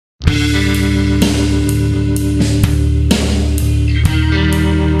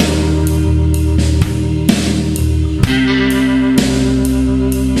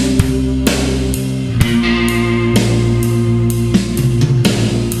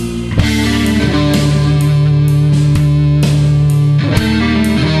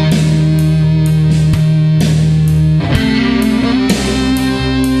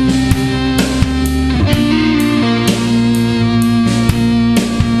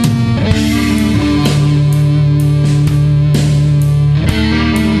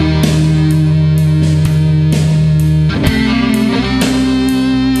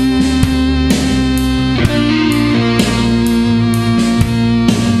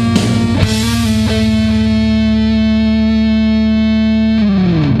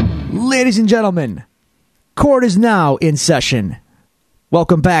Ladies and gentlemen, court is now in session.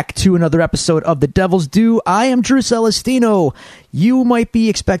 Welcome back to another episode of The Devil's Due. I am Drew Celestino. You might be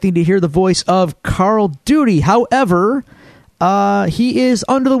expecting to hear the voice of Carl Duty. However, he is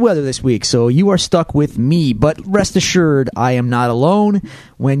under the weather this week, so you are stuck with me. But rest assured, I am not alone.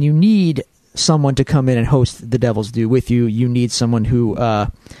 When you need someone to come in and host The Devil's Due with you, you need someone who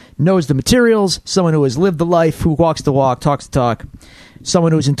knows the materials, someone who has lived the life, who walks the walk, talks the talk,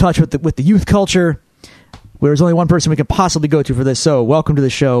 someone who is in touch with the youth culture. There's only one person we can possibly go to for this. So welcome to the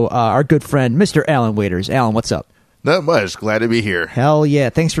show, our good friend, Mr. Alan Waiters. Alan, what's up? Not much. Glad to be here. Hell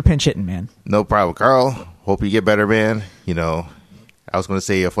yeah. Thanks for pinch hitting, man. No problem, Carl. Hope you get better, man. You know, I was going to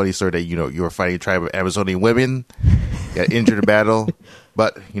say a funny story that, you were fighting a tribe of Amazonian women, got injured in battle,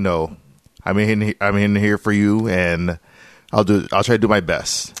 but, I'm in here for you, and I'll try to do my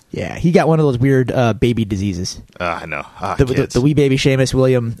best. Yeah, he got one of those weird baby diseases. I know. The wee baby Seamus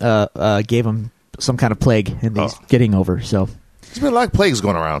William gave him some kind of plague, and he's getting over. So there's been a lot of plagues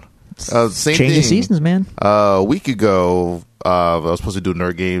going around. Same change thing. of seasons, man. A week ago, I was supposed to do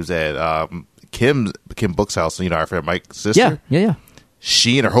nerd games at Kim Book's house. Our friend Mike's sister. Yeah.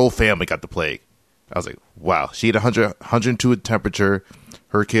 She and her whole family got the plague. I was like, wow. She had 102 temperature.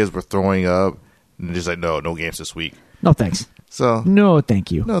 Her kids were throwing up. And just like, no games this week. No thanks. So no,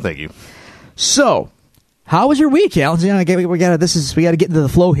 thank you. No, thank you. So, how was your week, Alan? We got to get into the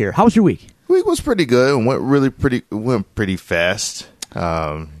flow here. How was your week? Week was pretty good and went pretty fast.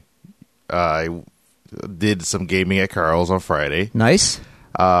 I did some gaming at Carl's on Friday. Nice.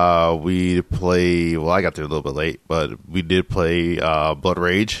 I got there a little bit late, but we did play Blood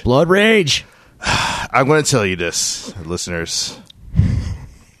Rage. Blood Rage. I'm going to tell you this, listeners.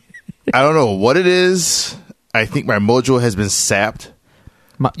 I don't know what it is. I think my mojo has been sapped.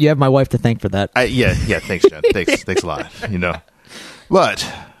 You have my wife to thank for that. Yeah. Thanks, Jen. Thanks a lot.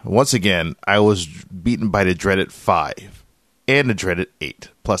 But once again, I was beaten by the dreaded 5 and the dreaded 8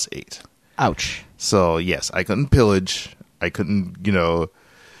 plus 8. Ouch. So yes, I couldn't pillage. I couldn't, do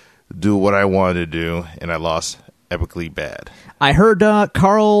what I wanted to do, and I lost epically bad. I heard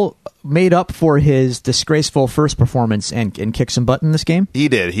Carl made up for his disgraceful first performance and kicked some butt in this game. He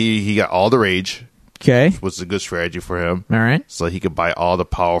did. He got all the rage. Okay. Which was a good strategy for him. All right. So he could buy all the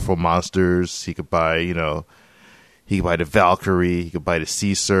powerful monsters. He could buy, he could buy the Valkyrie. He could buy the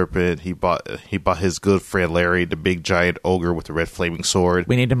Sea Serpent. He bought his good friend Larry, the big giant ogre with the red flaming sword.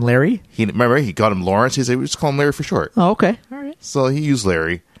 We named him Larry? Remember, he got him Lawrence. He said, we just call him Larry for short. Oh, okay. All right. So he used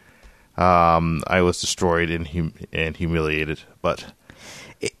Larry. I was destroyed and humiliated, but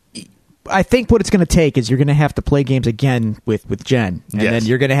I think what it's going to take is you're going to have to play games again with Jen, and then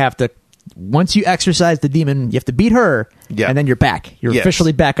you're going to have to, once you exercise the demon, you have to beat her, and then you're back. You're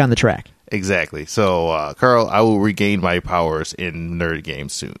officially back on the track. Exactly. So, Carl, I will regain my powers in nerd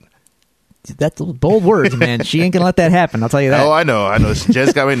games soon. That's bold words, man. She ain't going to let that happen, I'll tell you that. Oh, I know.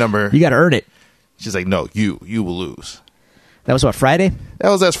 Jen's got my number. You got to earn it. She's like, no, you will lose. That was what, Friday? That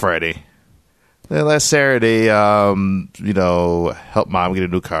was last Friday. Then last Saturday, helped mom get a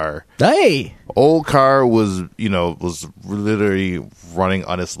new car. Hey! Old car was literally running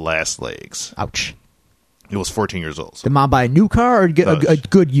on its last legs. Ouch. It was 14 years old. Did mom buy a new car or a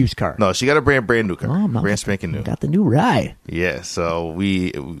good used car? No, she got a brand new car. Oh, brand spanking new. Got the new ride. Yeah, so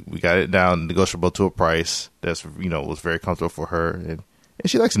we got it down, negotiable to a price that's, was very comfortable for her. And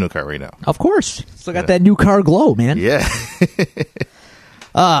she likes a new car right now. Of course. Still got that new car glow, man. Yeah.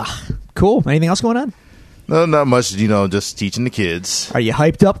 Cool. Anything else going on? No, not much. Just teaching the kids. Are you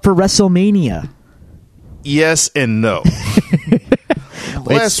hyped up for WrestleMania? Yes and no.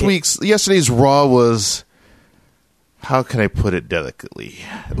 Yesterday's Raw was, how can I put it delicately?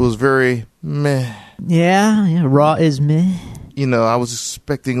 It was very meh. Yeah, Raw is meh. I was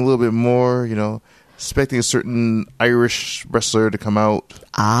expecting a little bit more, expecting a certain Irish wrestler to come out.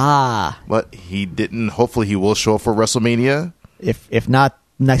 But he didn't. Hopefully he will show up for WrestleMania. If not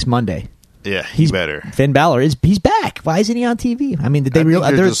next Monday. Yeah, he's better. Finn Balor he's back. Why isn't he on TV? I mean, did they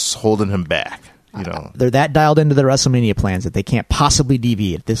realize they're just holding him back? They're that dialed into their WrestleMania plans that they can't possibly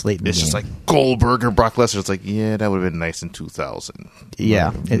deviate this late in the game. It's just like Goldberg and Brock Lesnar. It's like, yeah, that would have been nice in 2000.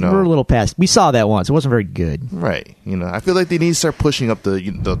 Yeah, we're a little past. We saw that once. It wasn't very good. Right. I feel like they need to start pushing up the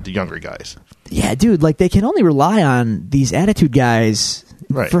younger guys. Yeah, dude. Like they can only rely on these attitude guys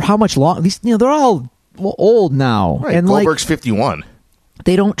for how much long? These, they're all old now. Right. And Goldberg's 51.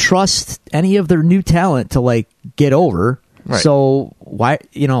 They don't trust any of their new talent to get over. Right. So why?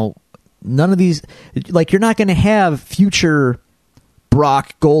 None of these, you're not going to have future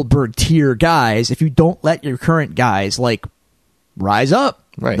Brock Goldberg tier guys if you don't let your current guys rise up.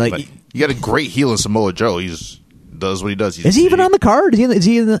 Right. You got a great heel in Samoa Joe. He's does what he does. Is he even on the card? Is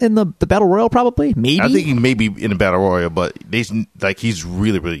he in the Battle Royal? Probably. Maybe. I think he may be in the Battle Royal, but he's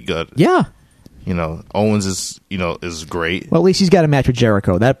really, really good. Yeah. Owens is great. Well, at least he's got a match with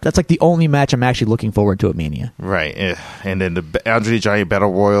Jericho. That's like the only match I'm actually looking forward to at Mania. Right. And then the Andre the Giant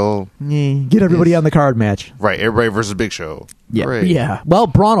Battle Royal. Get everybody on the card match. Right. Everybody versus Big Show. Yeah. Great. Yeah. Well,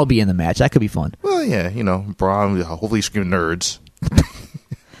 Braun will be in the match. That could be fun. Well, yeah. Braun, hopefully scream nerds.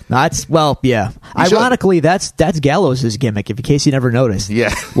 Yeah. Ironically, that's Gallows' gimmick, in case you never noticed.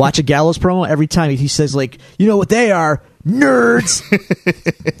 Yeah. Watch a Gallows promo, every time he says, like, you know what they are? Nerds!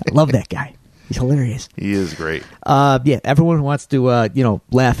 I love that guy. He's hilarious. He is great. Everyone who wants to,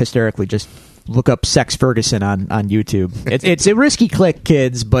 laugh hysterically, just look up Sex Ferguson on YouTube. It's a risky click,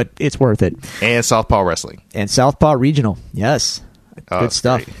 kids, but it's worth it. And Southpaw Wrestling. And Southpaw Regional. Yes. Good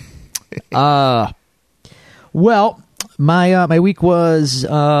stuff. Well, my week was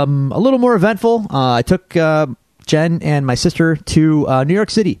a little more eventful. I took Jen and my sister to New York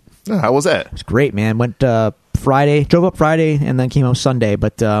City. Oh, how was that? It was great, man. Went drove up Friday, and then came home Sunday.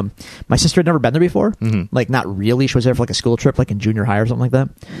 But my sister had never been there before. Mm-hmm. Like, not really. She was there for like a school trip, like in junior high or something like that.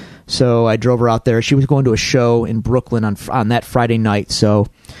 So I drove her out there. She was going to a show in Brooklyn on that Friday night. So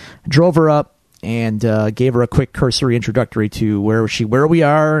I drove her up and gave her a quick cursory introductory to where we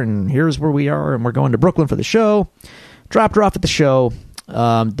are, and here's where we are, and we're going to Brooklyn for the show. Dropped her off at the show.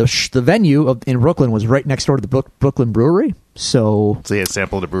 The venue in Brooklyn was right next door to the Brooklyn Brewery, so you had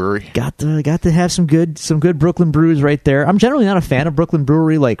sampled the brewery. Got to have some good Brooklyn brews right there. I'm generally not a fan of Brooklyn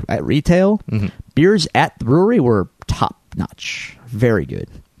Brewery, like at retail. Mm-hmm. Beers at the brewery were top notch, very good.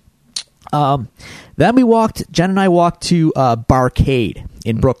 Then Jen and I walked to Barcade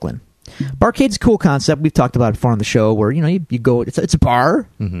in Brooklyn. Barcade's a cool concept. We've talked about it before on the show, where you go. It's a bar,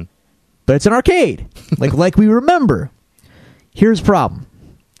 mm-hmm. but it's an arcade, like we remember. Here's the problem.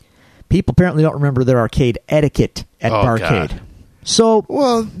 People apparently don't remember their arcade etiquette at Barcade. God. So,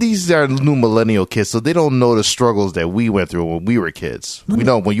 well, these are new millennial kids, so they don't know the struggles that we went through when we were kids. We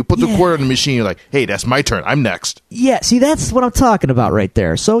know when you put the quarter in the machine, you're like, hey, that's my turn. I'm next. Yeah, see, that's what I'm talking about right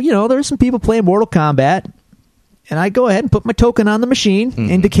there. So, there's some people playing Mortal Kombat, and I go ahead and put my token on the machine, mm-hmm.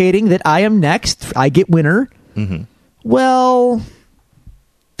 indicating that I am next. I get winner. Mm-hmm. Well,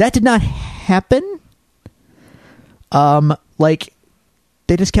 that did not happen.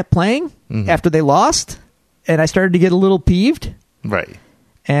 They just kept playing mm-hmm. after they lost, and I started to get a little peeved. Right.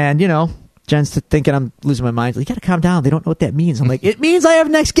 And, Jen's thinking I'm losing my mind. Like, you got to calm down. They don't know what that means. I'm like, it means I have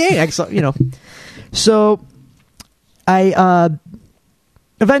next game. So I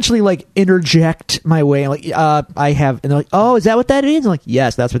eventually, interject my way. I have, and they're like, oh, is that what that means? I'm like,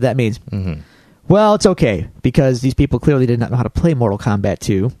 yes, that's what that means. Mm-hmm. Well, it's okay, because these people clearly did not know how to play Mortal Kombat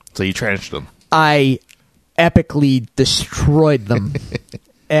 2. So you tranched them. I epically destroyed them.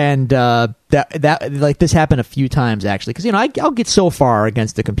 And that this happened a few times, actually, because I'll get so far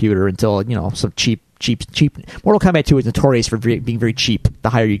against the computer until some cheap. Mortal Kombat 2 is notorious for being very cheap. The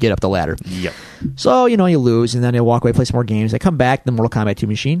higher you get up the ladder. Yep. So you lose, and then I walk away, play some more games. I come back, the Mortal Kombat 2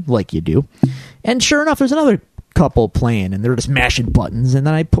 machine, like you do, and sure enough, there's another couple playing, and they're just mashing buttons. And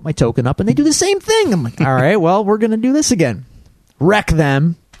then I put my token up, and they do the same thing. I'm like, all right, well, we're gonna do this again. Wreck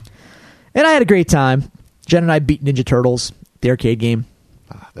them, and I had a great time. Jen and I beat Ninja Turtles, the arcade game.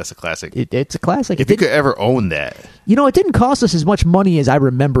 That's a classic. It's a classic. If you could ever own that. It didn't cost us as much money as I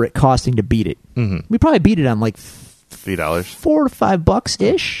remember it costing to beat it. Mm-hmm. We probably beat it on like $3, $4 to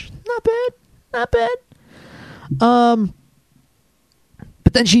 $5-ish. Not bad.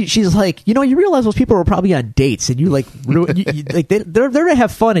 But then she's like, you realize those people were probably on dates, and you they're there to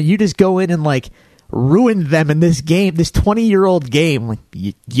have fun, and you just go in and ruin them in this game, this 20-year-old game. Like,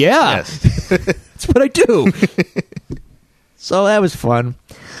 yeah, yes. That's what I do. So that was fun,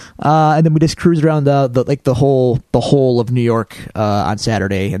 and then we just cruised around the whole of New York on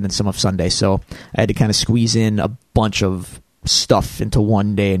Saturday, and then some of Sunday. So I had to kind of squeeze in a bunch of stuff into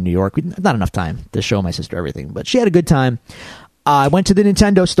one day in New York. Not enough time to show my sister everything, but she had a good time. I went to the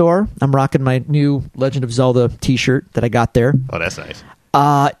Nintendo store. I'm rocking my new Legend of Zelda T-shirt that I got there. Oh, that's nice.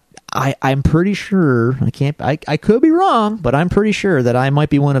 I'm pretty sure I could be wrong, but I'm pretty sure that I might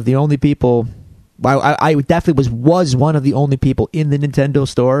be one of the only people. I definitely was one of the only people in the Nintendo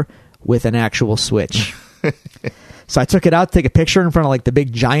store with an actual Switch. So I took it out to take a picture in front of the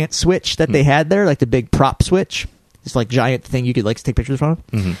big giant Switch that they had there, the big prop Switch. This giant thing you could take pictures in front of.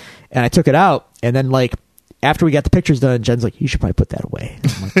 Mm-hmm. And I took it out, and then after we got the pictures done, Jen's like, you should probably put that away.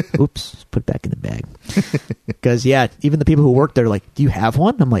 I'm like, oops, put it back in the bag. Because, even the people who work there are like, do you have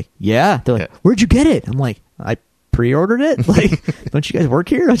one? I'm like, yeah. They're like, where'd you get it? I'm like, I pre-ordered it. Don't you guys work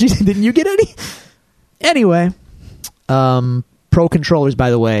here? Didn't you get any? Anyway, Pro controllers, by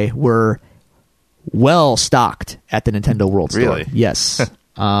the way, were well stocked at the Nintendo World Store. Really? Yes.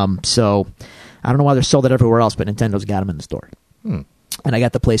 So I don't know why they're sold it everywhere else, but Nintendo's got them in the store. And I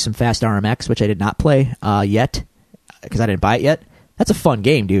got to play some Fast RMX, which I did not play yet because I didn't buy it yet. That's a fun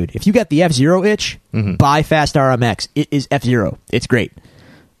game, dude. If you got the F-Zero itch, buy Fast RMX. It is F-Zero. It's great.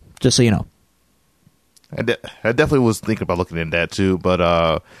 Just so you know. I definitely was thinking about looking into that too, but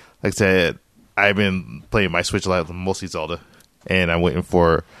like I said, I've been playing my Switch a lot, mostly Zelda, and I'm waiting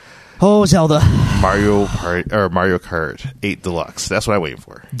for Zelda. Mario Kart 8 Deluxe. That's what I'm waiting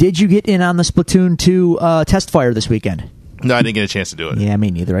for. Did you get in on the Splatoon 2 test fire this weekend? No, I didn't get a chance to do it. Yeah, me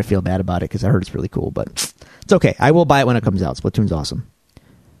neither. I feel bad about it because I heard it's really cool, but it's okay. I will buy it when it comes out. Splatoon's awesome.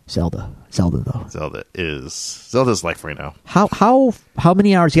 Zelda though. Zelda's life right now. How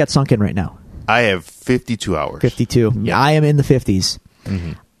many hours you got sunk in right now? I have 52 hours. 52. Yeah, I am in the 50s.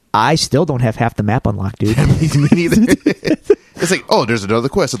 I still don't have half the map unlocked, dude. Me neither. It's like, oh, there's another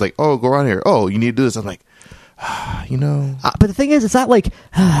quest. It's like, oh, go around here. Oh, you need to do this. I'm like, you know. But the thing is, it's not like,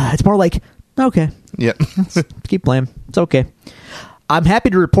 it's more like, okay. Yeah. Keep playing. It's okay. I'm happy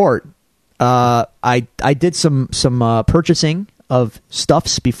to report I did some purchasing of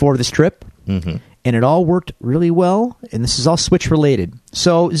stuffs before this trip, and it all worked really well, and this is all Switch related.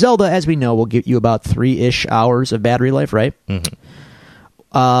 So Zelda, as we know, will give you about 3-ish hours of battery life, right?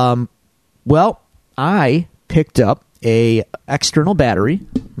 Well, I picked up a external battery.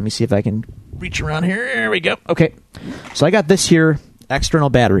 Let me see if I can reach around here. There we go. Okay. So I got this here external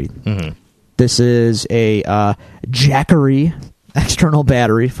battery. This is a Jackery external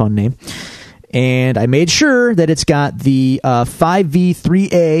battery. Fun name. And I made sure that it's got the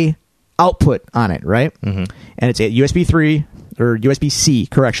 5V3A output on it, right? And it's a USB 3 or USB-C,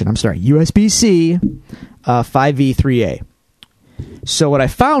 correction. I'm sorry. USB-C 5V3A. So what I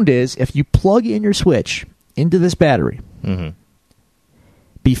found is if you plug in your Switch into this battery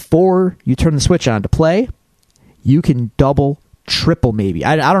before you turn the Switch on to play, you can double, triple maybe.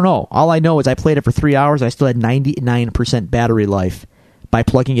 I don't know. All I know is I played it for 3 hours. I still had 99% battery life by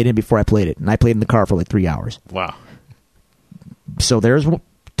plugging it in before I played it. And I played in the car for like 3 hours. Wow. So there's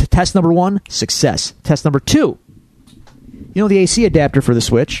test number 1, success. Test number 2, you know the AC adapter for the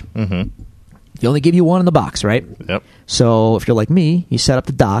Switch? They only give you one in the box, right? Yep. So if you're like me, you set up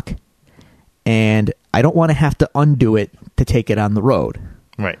the dock, and I don't want to have to undo it to take it on the road.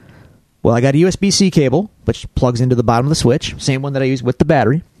 Right. Well, I got a USB-C cable, which plugs into the bottom of the Switch, same one that I use with the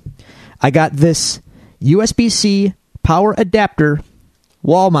battery. I got this USB-C power adapter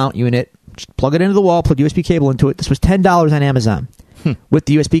wall mount unit. Just plug it into the wall, plug USB cable into it. This was $10 on Amazon. With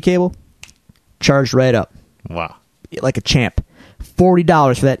the USB cable, charged right up. Wow. Like a champ.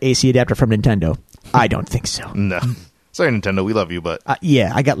 $40 for that AC adapter from Nintendo. I don't think so. No. Sorry, Nintendo. We love you, but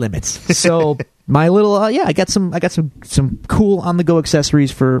yeah, I got limits. So my little I got some cool on the go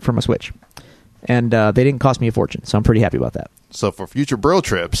accessories for my Switch, and they didn't cost me a fortune. So I'm pretty happy about that. So for future bro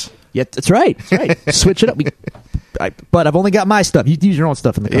trips, yeah, that's right. Switch it up. But I've only got my stuff. You use your own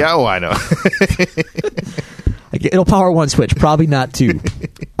stuff in the car. Yeah, I know. It'll power 1 Switch, probably not 2.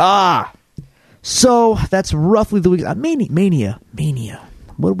 So that's roughly the week. Mania.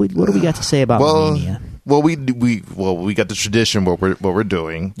 What do we got to say about Mania? Well, we got the tradition. What we're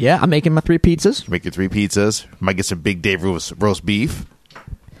doing. Yeah, I'm making my 3 pizzas. Making 3 pizzas. Might get some Big Dave roast beef.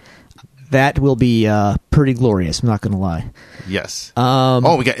 That will be pretty glorious. I'm not going to lie. Yes. We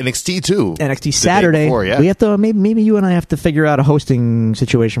got NXT too. NXT Saturday. Before, yeah. We have to maybe you and I have to figure out a hosting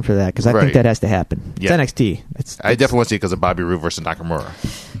situation for that because I think that has to happen. Yeah. It's NXT. I definitely want to see it because of Bobby Roode versus Nakamura.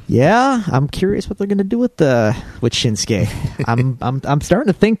 Yeah, I'm curious what they're going to do with Shinsuke. I'm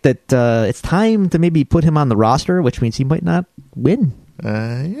starting to think that it's time to maybe put him on the roster, which means he might not win.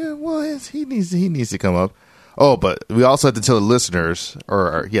 Yeah. Well, he needs to come up. Oh, but we also have to tell the listeners,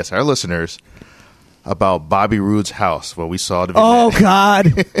 our listeners, about Bobby Roode's house when we saw the video. Oh, God.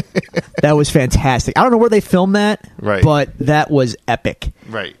 That was fantastic. I don't know where they filmed that, right, but that was epic.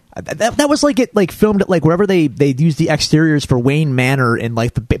 Right. That was like it filmed at like wherever they used the exteriors for Wayne Manor in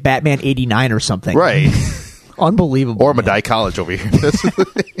like the Batman '89 or something. Right. Unbelievable. Or Madai College over here.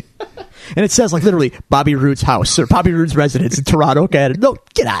 And it says like literally Bobby Roode's house or Bobby Roode's residence in Toronto, Canada. No,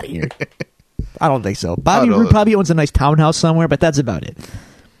 get out of here. I don't think so. Bobby Roode probably owns a nice townhouse somewhere, but that's about it.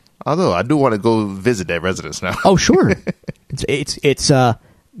 Although I do want to go visit that residence now. Oh, sure. It's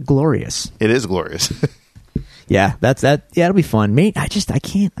glorious. It is glorious. Yeah, Yeah, it'll be fun. I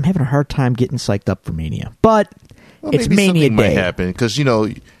can't. I'm having a hard time getting psyched up for Mania, but it's Mania Day. Might happen because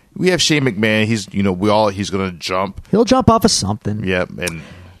we have Shane McMahon. He's he's going to jump. He'll jump off of something. Yep,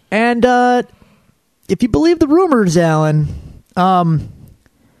 and if you believe the rumors, Alan,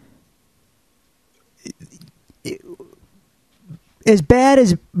 as bad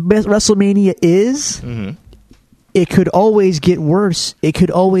as WrestleMania is, it could always get worse. It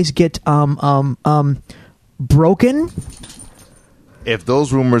could always get broken. If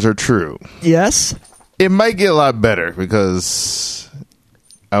those rumors are true, yes, it might get a lot better because.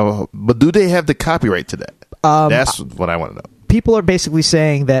 But do they have the copyright to that? That's what I want to know. People are basically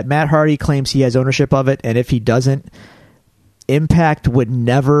saying that Matt Hardy claims he has ownership of it, and if he doesn't, Impact would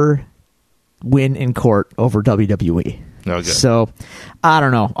never win in court over WWE. Okay. So, I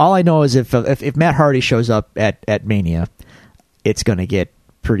don't know. All I know is if Matt Hardy shows up at Mania, it's going to get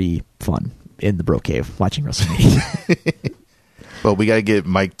pretty fun in the Bro Cave watching WrestleMania. Well, we got to get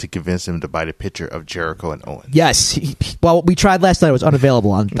Mike to convince him to buy the picture of Jericho and Owens. Yes. Well, we tried last night. It was unavailable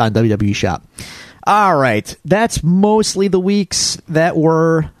on WWE Shop. All right. That's mostly the weeks that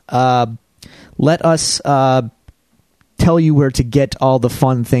were. Let us tell you where to get all the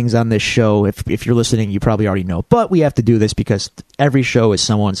fun things on this show. If you're listening, you probably already know. But we have to do this because every show is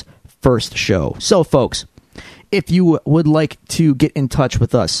someone's first show. So, folks, if you would like to get in touch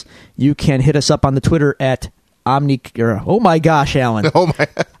with us, you can hit us up on the Twitter at oh my gosh, Alan. Oh my!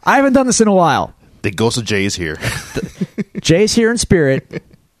 I haven't done this in a while. The ghost of Jay is here. Jay's here in spirit.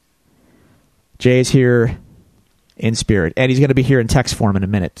 Jay's here in spirit. And he's going to be here in text form in a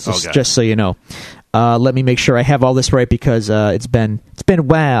minute. So just so you know. Let me make sure I have all this right because it's been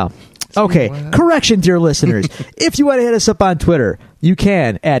wow. Okay, correction, dear listeners. If you want to hit us up on Twitter, you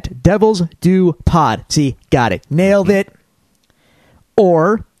can at Devils Do Pod. See, got it. Nailed it.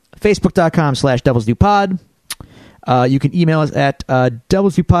 Or Facebook.com/Devils Do Pod. You can email us at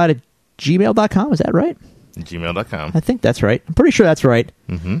devilsdupod@gmail.com. Is that right? Gmail.com. I think that's right. I'm pretty sure that's right.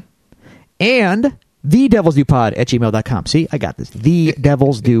 Mm-hmm. And thedevilsdupod@gmail.com. See, I got this.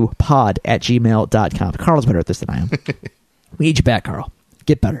 thedevilsdupod@gmail.com. Carl's better at this than I am. We need you back, Carl.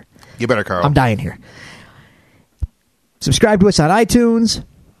 Get better. Get better, Carl. I'm dying here. Subscribe to us on iTunes.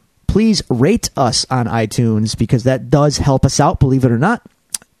 Please rate us on iTunes because that does help us out, believe it or not.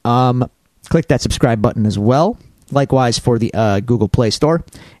 Click that subscribe button as well. Likewise for the Google Play Store.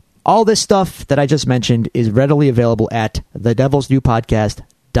 All this stuff that I just mentioned is readily available at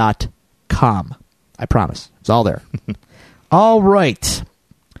thedevilsnewpodcast.com. I promise. It's all there. All right.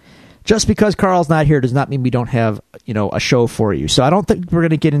 Just because Carl's not here does not mean we don't have, a show for you. So I don't think we're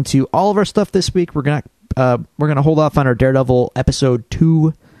going to get into all of our stuff this week. We're going to hold off on our Daredevil episode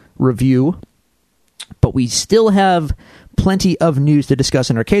 2 review. But we still have plenty of news to discuss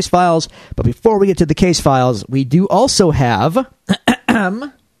in our case files. But before we get to the case files, we do also have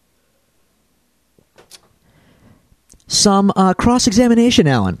some cross-examination,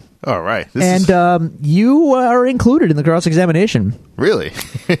 Alan. All right. You are included in the cross-examination. Really?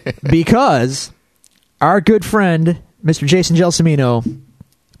 Because our good friend, Mr. Jason Gelsomino,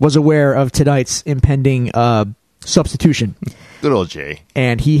 was aware of tonight's impending substitution. Good old Jay.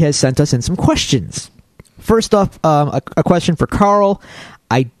 And he has sent us in some questions. First off, a question for Carl.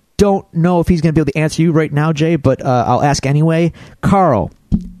 I don't know if he's going to be able to answer you right now, Jay, but I'll ask anyway. Carl,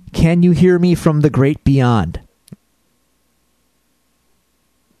 can you hear me from the great beyond?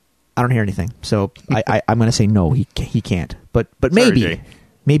 I don't hear anything, so I'm going to say no. He can't, but maybe Sorry,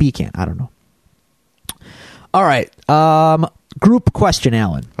 maybe he can. I don't know. All right, group question,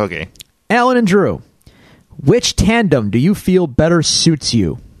 Alan. Okay, Alan and Drew, which tandem do you feel better suits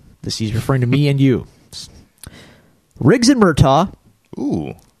you? This is referring to me and you. Riggs and Murtaugh.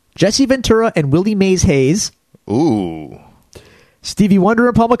 Ooh. Jesse Ventura and Willie Mays Hayes. Ooh. Stevie Wonder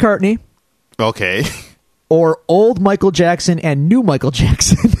and Paul McCartney. Okay. Or old Michael Jackson and new Michael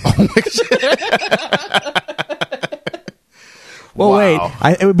Jackson. Oh my Well, wow.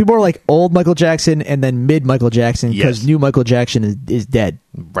 wait. It would be more like old Michael Jackson and then mid Michael Jackson because new Michael Jackson is dead.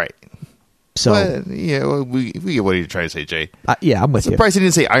 Right. So but, yeah, well, we get what you're trying to say, Jay. Yeah, I'm with you. Surprised he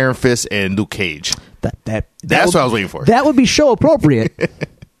didn't say Iron Fist and Luke Cage. That's what I was waiting for. That would be show appropriate.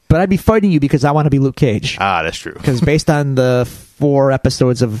 But I'd be fighting you because I want to be Luke Cage. Ah, that's true. Because based on the 4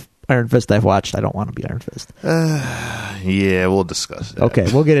 episodes of Iron Fist I've watched, I don't want to be Iron Fist. Yeah, we'll discuss that.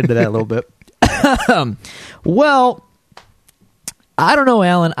 Okay, we'll get into that a little bit. Well, I don't know,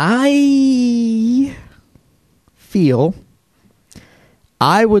 Alan. I feel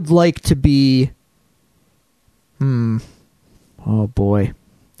I would like to be... Oh, boy.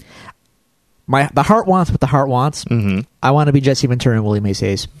 The heart wants what the heart wants. Mm-hmm. I want to be Jesse Ventura and Willie Mays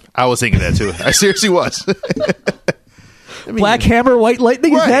Hayes. I was thinking that, too. I seriously was. I mean, Black Hammer, White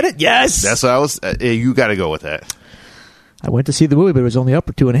Lightning, right. Is that it? Yes! That's what I was... you got to go with that. I went to see the movie, but it was only up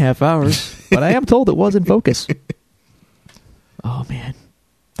for 2.5 hours. But I am told it was in focus. Oh, man.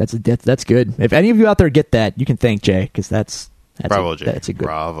 That's good. If any of you out there get that, you can thank Jay, because that's Bravo, Jay. That's a good,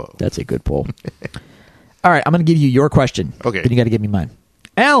 Bravo. That's a good poll. All right, I'm going to give you your question. Okay. Then you got to give me mine.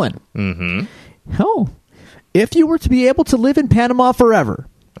 Alan. Mm-hmm. Oh. If you were to be able to live in Panama forever,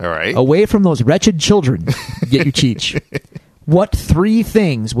 All right. away from those wretched children, get you Cheech, what 3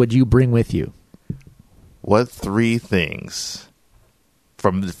 things would you bring with you? What 3 things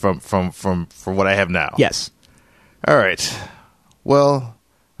from what I have now? Yes. All right. Well,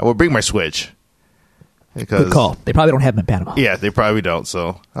 I will bring my Switch. Because, Good call. They probably don't have them in Panama. Yeah, they probably don't,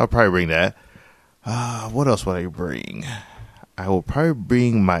 so I'll probably bring that. What else would I bring? I will probably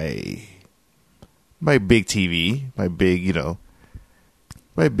bring my big TV, my big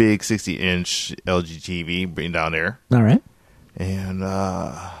 60-inch LG TV, bring down there. All right. And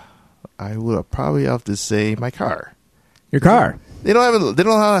I would probably have to say my car. Your car. They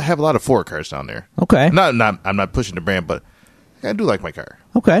don't have a lot of Ford cars down there. Okay. I'm not pushing the brand, but I do like my car.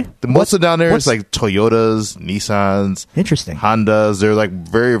 Okay. The most of down there is like Toyotas, Nissans, Interesting. Hondas. They're like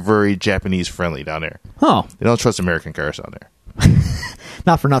very, very Japanese friendly down there. Oh. They don't trust American cars down there.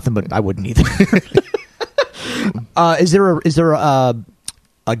 Not for nothing, but I wouldn't either. Is there a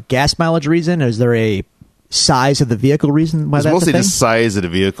gas mileage reason? Or is there a size of the vehicle reason why It's that's mostly a thing? the size of the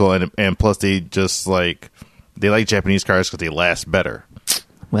vehicle, and plus they just like Japanese cars because they last better.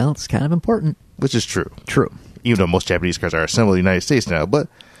 Well, it's kind of important. Which is true. True. Even though most Japanese cars are assembled in the United States now, but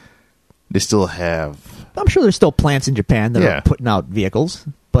they still have... I'm sure there's still plants in Japan that are putting out vehicles,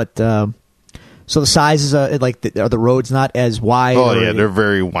 but so the size is are the roads not as wide? Oh yeah, they're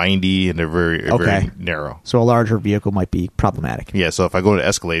very windy and they're very narrow. So a larger vehicle might be problematic. Yeah, so if I go to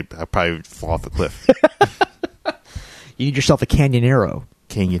Escalade, I'll probably fall off a cliff. You need yourself a Canyonero.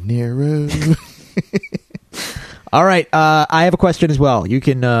 Canyonero. All right, I have a question as well. You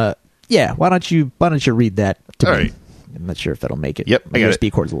can, why don't you read that to me? All right. I'm not sure if that'll make it. Yep, I got it.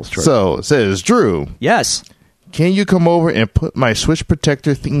 USB cord's a little short. So it says, Drew. Yes. Can you come over and put my switch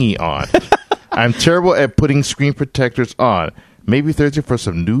protector thingy on? I'm terrible at putting screen protectors on. Maybe Thursday for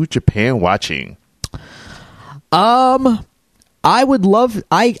some new Japan watching. I would love.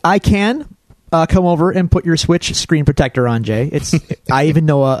 I can come over and put your Switch screen protector on, Jay. It's. I even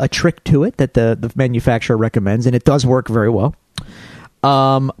know a trick to it that the manufacturer recommends, and it does work very well.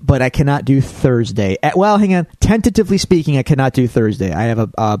 But I cannot do Thursday. Well, hang on. Tentatively speaking, I cannot do Thursday. I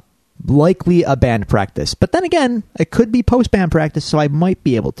have likely a band practice. But then again, it could be post-band practice, so I might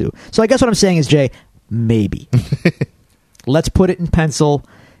be able to. So I guess what I'm saying is, Jay, maybe. Let's put it in pencil.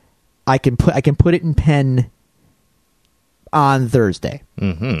 I can put it in pen on Thursday.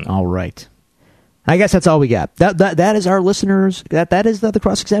 Mm-hmm. All right. I guess that's all we got. That is our listeners. That is the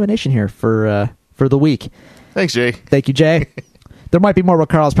cross-examination here for the week. Thanks, Jay. Thank you, Jay. There might be more where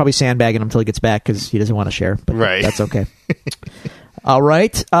Carl's probably sandbagging him until he gets back because he doesn't want to share. But right. That's okay. All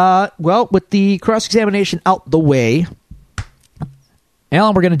right. Well, with the cross-examination out the way,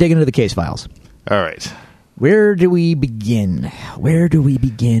 Alan, we're going to dig into the case files. All right. Where do we begin?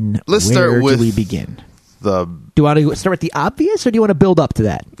 Let's start with do we begin? Do you want to start with the obvious, or do you want to build up to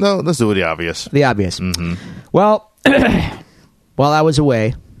that? No, let's do the obvious. The obvious. Mm-hmm. Well, while I was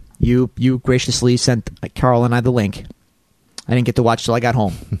away, you graciously sent Carl and I the link. I didn't get to watch till I got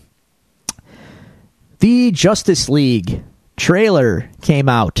home. The Justice League trailer came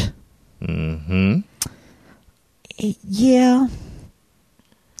out. Mm-hmm. Yeah.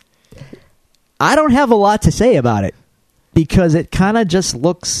 I don't have a lot to say about it because it kind of just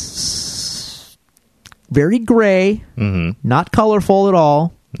looks very gray, not colorful at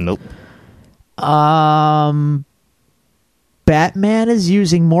all. Nope. Batman is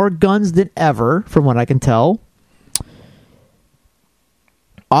using more guns than ever, from what I can tell.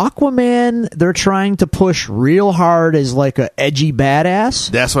 Aquaman, they're trying to push real hard as like a edgy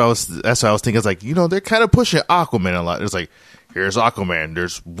badass. That's what I was thinking. It's like, they're kind of pushing Aquaman a lot. It's like, here's Aquaman.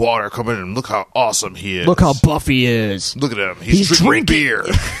 There's water coming in. Look how awesome he is. Look how buff he is. Look at him. He's drinking beer.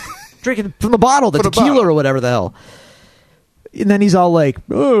 Drinking from the bottle, the tequila or whatever the hell. And then he's all like,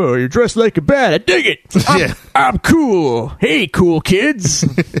 "Oh, you're dressed like a bat. I dig it. I'm cool. Hey, cool kids."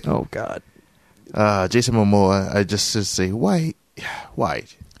 Oh, God. Jason Momoa, I just say, why?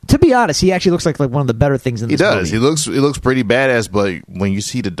 To be honest, he actually looks like one of the better things in this movie. He does. He looks pretty badass, but when you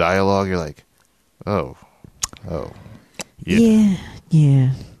see the dialogue, you're like, oh. Yeah.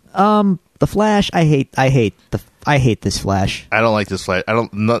 The Flash, I hate this Flash. I don't like this Flash.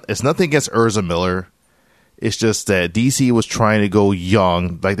 It's nothing against Ezra Miller. It's just that DC was trying to go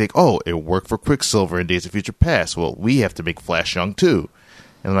young. Like, it worked for Quicksilver in Days of Future Past. Well, we have to make Flash young too.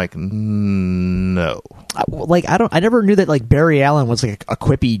 And I'm like, no. I never knew that Barry Allen was like a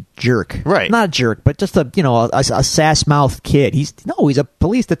quippy jerk. Right. Not a jerk, but just a sass mouthed kid. He's a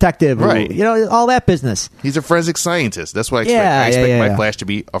police detective. Right. All that business. He's a forensic scientist. That's what I expect. I expect my Flash to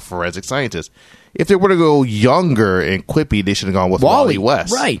be a forensic scientist. if they were to go younger and quippy, they should have gone with Wally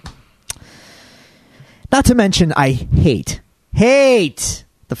West. Right. Not to mention, I hate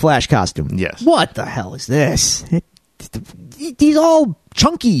the Flash costume. Yes. What the hell is this? He's all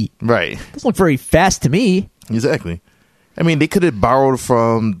chunky. Right. Doesn't look very fast to me. Exactly. I mean, they could have borrowed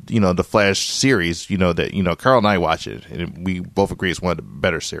from, the Flash series, that, Carl and I watch it, and we both agree it's one of the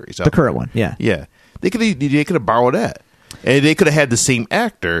better series. The current one, yeah. Yeah. They could have borrowed that. And they could have had the same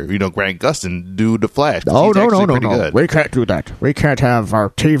actor, Grant Gustin, do the Flash. Oh, no. Good. We can't do that. We can't have our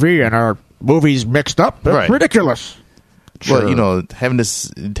TV and our movies mixed up. That's ridiculous. Sure. But, having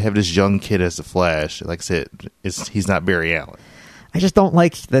this young kid as the Flash, like I said, he's not Barry Allen. I just don't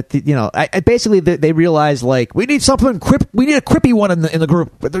like that. Basically they realize like we need something we need a quippy one in the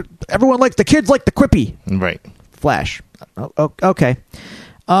group. Everyone likes the kids like the quippy. Right. Flash. Okay.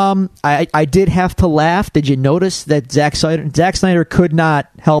 I did have to laugh. Did you notice that Zack Snyder could not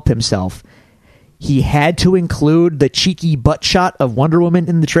help himself? He had to include the cheeky butt shot of Wonder Woman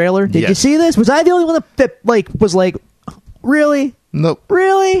in the trailer. Did you see this? Was I the only one that was like, really? Nope.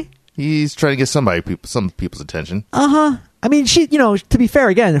 Really? He's trying to get some people's attention. I mean, she, to be fair,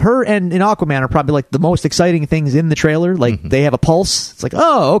 again, her and Aquaman are probably like the most exciting things in the trailer. Like they have a pulse. It's like,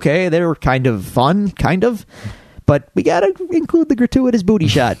 oh, okay, they were kind of fun, kind of. But we got to include the gratuitous booty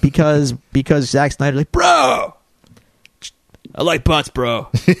shot because Zack Snyder's like, bro, I like butts, bro.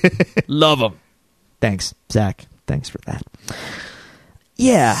 Love them. Thanks, Zack. Thanks for that.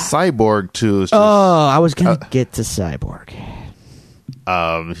 Yeah. Cyborg, too. Is just, I was going to get to Cyborg.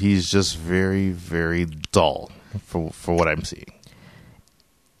 He's just very, very dull. For what I'm seeing.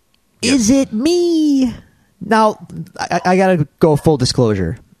 Is it me? Now, I got to go full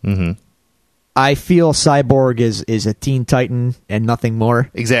disclosure. Mm-hmm. I feel Cyborg is a Teen Titan and nothing more.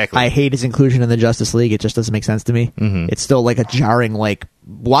 Exactly. I hate his inclusion in the Justice League. It just doesn't make sense to me. Mm-hmm. It's still like a jarring, like,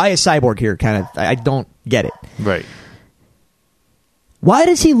 why is Cyborg here? Kind of, I don't get it. Right. Why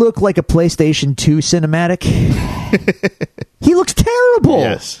does he look like a PlayStation 2 cinematic? He looks terrible.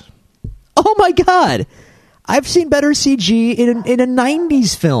 Yes. Oh my God. I've seen better CG in a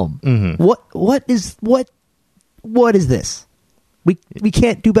 90s film. Mm-hmm. What is this? We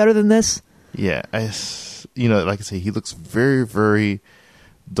can't do better than this? Yeah, like I say, he looks very, very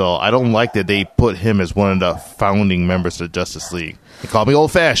dull. I don't like that they put him as one of the founding members of the Justice League. They call me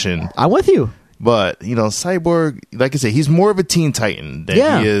old-fashioned. I'm with you. But, Cyborg, like I say, he's more of a Teen Titan than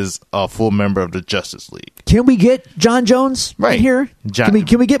he is a full member of the Justice League. Can we get John Jones in here? Can we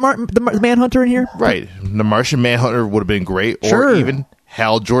get the Manhunter in here? Right. The Martian Manhunter would have been great. Sure. Or even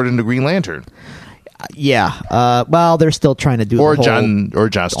Hal Jordan, the Green Lantern. Yeah. Well, they're still trying to do John Stewart. Or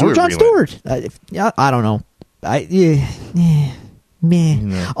John Stewart. I don't know.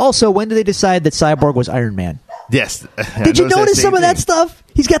 Meh. Also, when did they decide that Cyborg was Iron Man? Yes. Did you notice some of that stuff?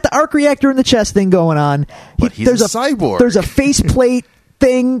 He's got the arc reactor in the chest thing going on. But he's a cyborg. There's a faceplate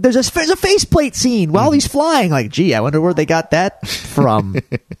thing. There's a faceplate scene while he's flying. Like, gee, I wonder where they got that from.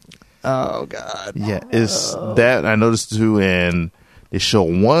 Oh, God. Yeah, is that I noticed too, and they show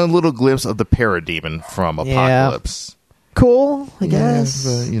one little glimpse of the Parademon from Apocalypse. Cool, I guess.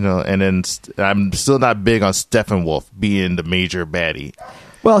 And then I'm still not big on Steppenwolf being the major baddie.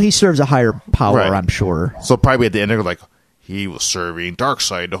 Well, he serves a higher power, right. I'm sure. So probably at the end, they're like, he was serving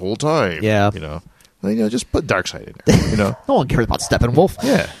Darkseid the whole time. Yeah. Just put Darkseid in there. No one cares about Steppenwolf.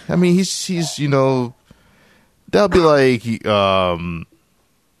 Yeah. I mean, he's that'll be like,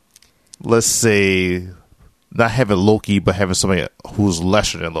 let's say, not having Loki, but having somebody who's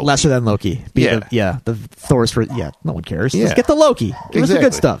lesser than Loki. Lesser than Loki. The Thor's no one cares. Let's get the Loki. Give us the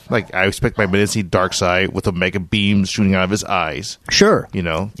good stuff. Like, I expect my to see Darkseid with a mega beam shooting out of his eyes. Sure.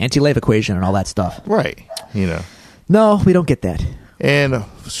 Anti-Lave equation and all that stuff. Right. No, we don't get that. And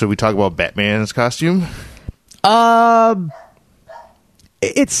should we talk about Batman's costume?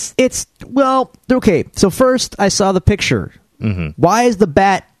 It's well, okay. So first, I saw the picture. Mm-hmm. Why is the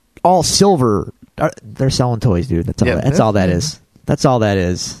bat all silver? They're selling toys, dude. That's all that is. That's all that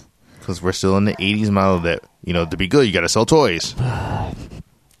is. Because we're still in the 80s model that, to be good, you got to sell toys.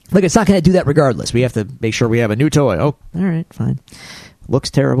 Look, it's not going to do that regardless. We have to make sure we have a new toy. Oh, all right, fine. Looks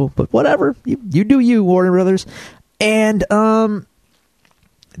terrible, but whatever. You do you, Warner Brothers. And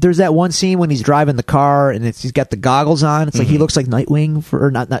there's that one scene when he's driving the car and he's got the goggles on. It's like he looks like Nightwing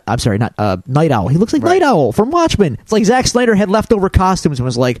Night Owl. He looks like Night Owl from Watchmen. It's like Zack Snyder had leftover costumes and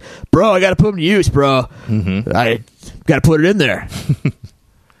was like, bro, I got to put them to use, bro. Mm-hmm. I got to put it in there.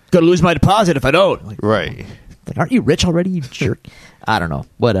 Going to lose my deposit if I don't. Like, right. Like, aren't you rich already, you jerk? I don't know.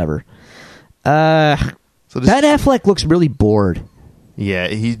 Whatever. Ben Affleck looks really bored. Yeah,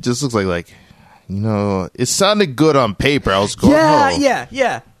 he just looks like it sounded good on paper. I was going,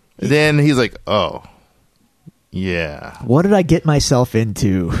 yeah. Then he's like, oh, yeah. What did I get myself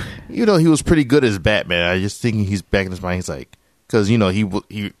into? He was pretty good as Batman. I just think he's back in his mind. He's like, because he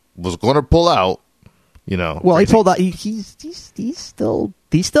was going to pull out. Well, he pulled out. He's still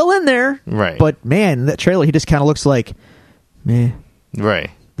in there, right? But man, that trailer, he just kind of looks like, meh.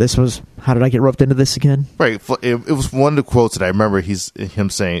 Right. How did I get roped into this again? Right. It was one of the quotes that I remember. Him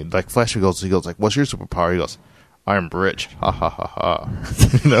saying, like, Flash goes like, "What's your superpower?" He goes, "I'm rich." Ha ha ha ha.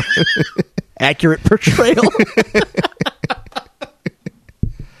 Accurate portrayal.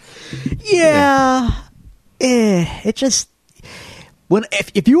 Yeah. It just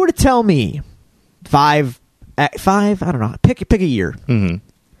if you were to tell me five, I don't know, pick a year. Mm-hmm.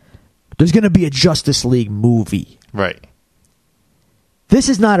 There's going to be a Justice League movie. Right. This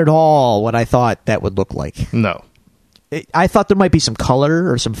is not at all what I thought that would look like. No. I thought there might be some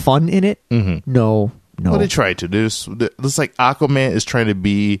color or some fun in it. Mm-hmm. No. Well, they tried to. This like Aquaman is trying to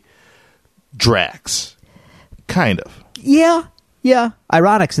be Drax. Kind of. Yeah.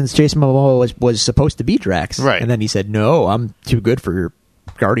 Ironic, since Jason Momoa was supposed to be Drax. Right. And then he said, no, I'm too good for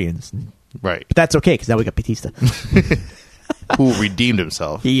Guardians. Right. But that's okay, because now we got Batista. Who redeemed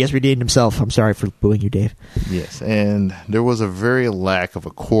himself. He has redeemed himself. I'm sorry for booing you, Dave. Yes, and there was a very lack of a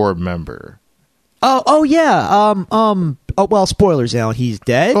core member. Oh yeah. Well, spoilers, Alan. He's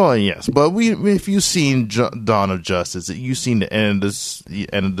dead. Oh yes, but if you've seen Dawn of Justice, you've seen the end of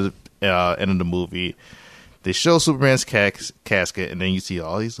the movie. They show Superman's casket, and then you see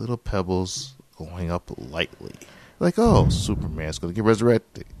all these little pebbles going up lightly. Like, oh, Superman's going to get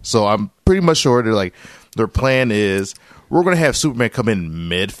resurrected. So I'm pretty much sure their plan is, we're going to have Superman come in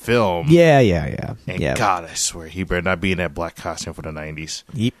mid-film. Yeah. And God, I swear, he better not be in that black costume for the 90s.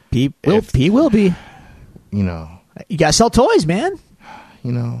 He will be. You got to sell toys, man.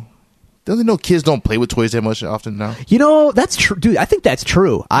 Doesn't know kids don't play with toys that much often now? That's true. Dude, I think that's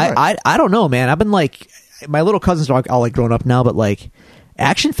true. Right. I don't know, man. I've been like, my little cousins are all like grown up now, but like,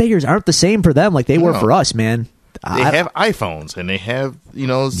 action figures aren't the same for them like they were for us, man. They have iPhones, and they have,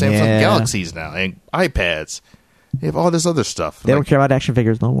 Samsung Galaxies now, and iPads. They have all this other stuff. They don't care about action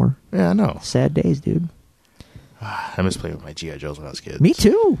figures no more. Yeah, I know. Sad days, dude. I miss playing with my G.I. Joes when I was a kid. Me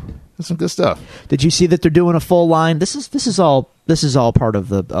too. That's some good stuff. Did you see that they're doing a full line? This is all part of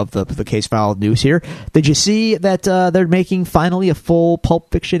the case file news here. Did you see that they're making finally a full Pulp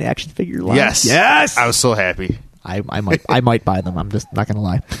Fiction action figure line? Yes. I was so happy. I might buy them. I'm just not gonna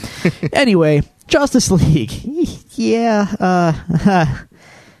lie. Anyway, Justice League. Yeah.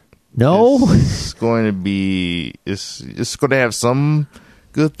 No. It's going to be. It's going to have some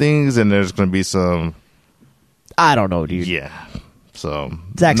good things, and there's going to be some. I don't know, dude. Yeah. So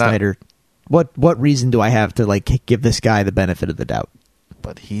Zack Snyder. What reason do I have to give this guy the benefit of the doubt?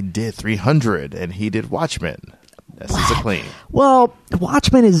 But he did 300, and he did Watchmen. That's his acclaim. Well,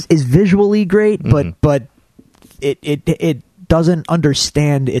 Watchmen is visually great, but it doesn't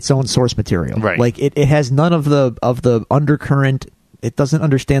understand its own source material. Right. Like it has none of the undercurrent. It doesn't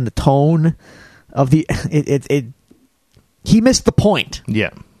understand the tone of the it. He missed the point.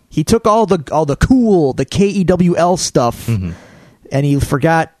 Yeah. He took all the cool, the KEWL stuff, and he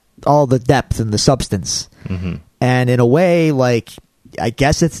forgot all the depth and the substance. Mm-hmm. And in a way, I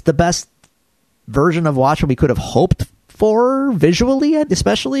guess it's the best version of Watchmen we could have hoped for visually,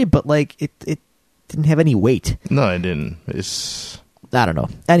 especially. But it didn't have any weight. No, it didn't. I don't know.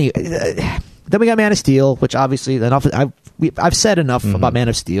 Anyway, then we got Man of Steel, which obviously enough. I've said enough about Man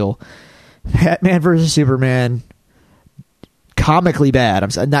of Steel. Batman versus Superman. Comically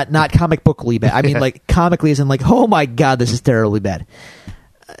bad. I'm not comic bookly bad. I mean, comically as in oh my god, this is terribly bad.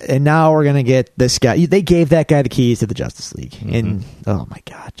 And now we're gonna get this guy. They gave that guy the keys to the Justice League, and oh my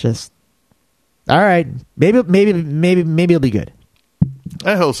god, just all right. Maybe it'll be good.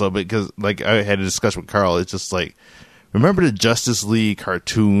 I hope so, because I had a discussion with Carl. It's just remember the Justice League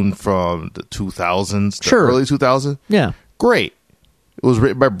cartoon from the 2000s, the early 2000s? Yeah, great. It was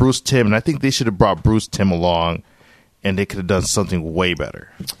written by Bruce Timm, and I think they should have brought Bruce Timm along. And they could have done something way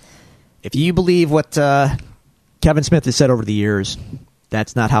better. If you believe what Kevin Smith has said over the years,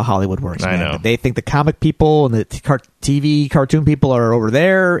 that's not how Hollywood works. I know. They think the comic people and the TV cartoon people are over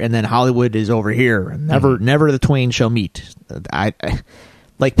there, and then Hollywood is over here. And never the twain shall meet.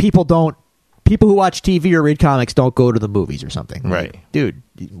 People who watch TV or read comics don't go to the movies or something. Right. Dude.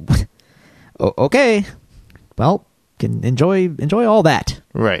 Okay. Well, can enjoy all that.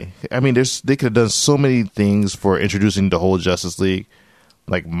 Right. I mean, they could have done so many things for introducing the whole Justice League.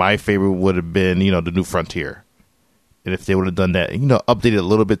 My favorite would have been, the New Frontier. And if they would have done that, updated a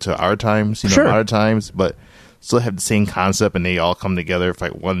little bit to our times, modern times, but still have the same concept, and they all come together,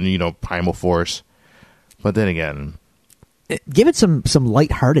 fight one, primal force. But then again, give it some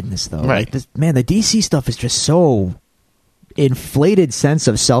lightheartedness though. Right. Like this, man, the DC stuff is just so inflated sense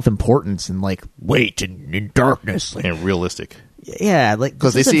of self-importance and like weight and in darkness and realistic. Yeah, like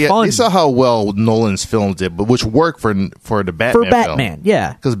because they saw how well Nolan's films did, but which worked for the Batman film.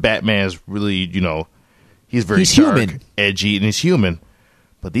 Yeah, because Batman is really he's very dark, human, edgy, and he's human.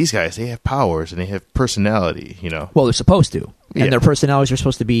 But these guys, they have powers and they have personality. Well, they're supposed to, and their personalities are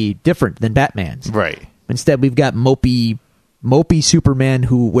supposed to be different than Batman's. Right. Instead, we've got mopey Superman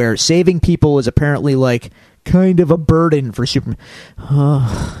where saving people is apparently like kind of a burden for Superman.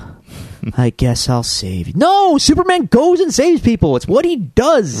 I guess I'll save you. No, Superman goes and saves people. It's what he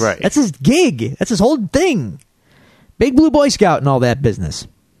does. Right. That's his gig. That's his whole thing. Big Blue Boy Scout and all that business.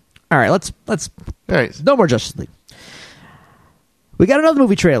 All right, let's. All right. No more Justice League. We got another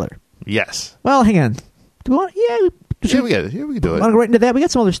movie trailer. Yes. Well, hang on. Do we want? Yeah, we got it. Here we can do it. Want to go right into that? We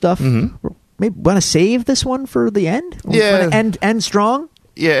got some other stuff. Mm-hmm. Maybe want to save this one for the end. Yeah. End strong.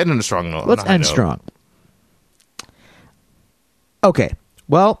 Yeah, end on a strong note. Let's end strong. Okay.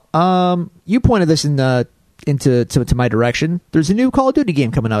 Well, you pointed this into my direction. There's a new Call of Duty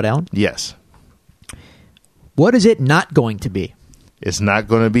game coming out, Alan. Yes. What is it not going to be? It's not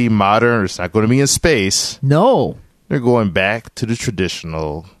going to be modern. It's not going to be in space. No. They're going back to the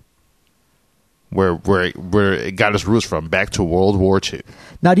traditional, where it got its roots from, back to World War II.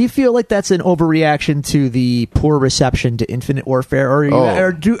 Now, do you feel like that's an overreaction to the poor reception to Infinite Warfare, or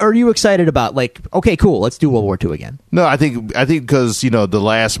are you excited about like, okay, cool, let's do World War II again? No, I think because the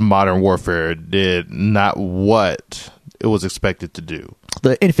last Modern Warfare did not what it was expected to do.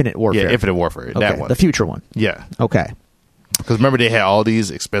 The Infinite Warfare, yeah, Infinite Warfare, okay, that one, the future one. Yeah, okay. Because remember, they had all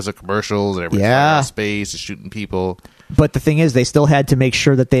these expensive commercials and everything, in space and shooting people. But the thing is, they still had to make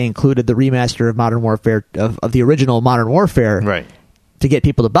sure that they included the remaster of Modern Warfare of the original Modern Warfare, right, to get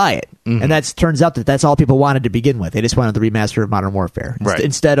people to buy it. Mm-hmm. And that turns out that's all people wanted to begin with. They just wanted the remaster of Modern Warfare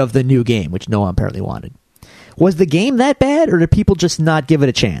instead of the new game, which no one apparently wanted. Was the game that bad, or did people just not give it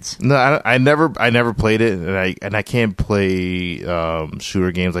a chance? No, I never played it, and I can't play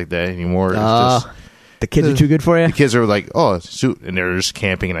shooter games like that anymore. It's just, the kids are too good for you? The kids are like, oh, shoot, and they're just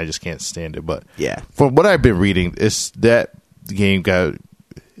camping, and I just can't stand it. But yeah, from what I've been reading, it's that the game got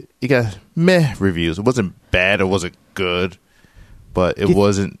meh reviews. It wasn't bad, it wasn't good, but it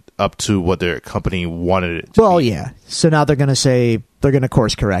wasn't up to what their company wanted it to be. Yeah. So now they're going to say, they're going to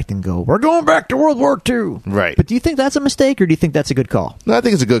course correct and go, we're going back to World War II. Right. But do you think that's a mistake, or do you think that's a good call? No, I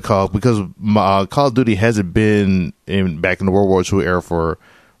think it's a good call, because Call of Duty hasn't been back in the World War II era for,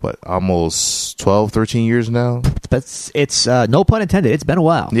 almost 12, 13 years now? It's no pun intended, it's been a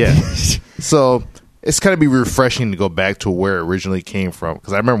while. Yeah. So it's kind of be refreshing to go back to where it originally came from,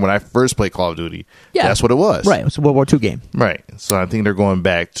 because I remember when I first played Call of Duty, that's what it was. Right, it was a World War II game. Right. So I think they're going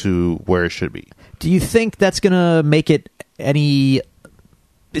back to where it should be. Do you think that's going to make it any...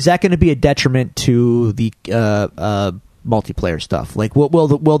 Is that going to be a detriment to the multiplayer stuff? Like, will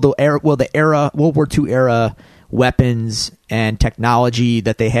the World War II era weapons and technology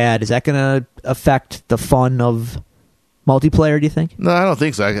that they had, is that going to affect the fun of multiplayer, do you think? No, I don't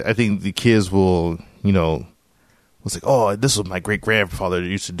think so. I think the kids will, was like, oh, this was my great-grandfather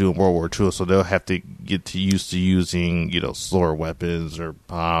used to do in World War II, so they'll have to get used to using, slower weapons or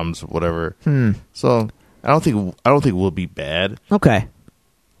bombs or whatever. So I don't think we'll be bad. Okay.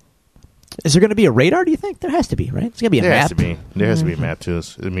 Is there going to be a radar, do you think? There has to be, right? It's going to be a map. There has to be a map, too.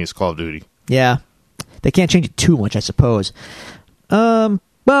 It's Call of Duty. Yeah. They can't change it too much, I suppose. Well,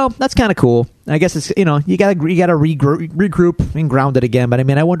 that's kind of cool. I guess it's, you got to regroup and ground it again. But I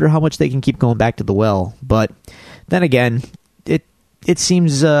mean, I wonder how much they can keep going back to the well. But then again, it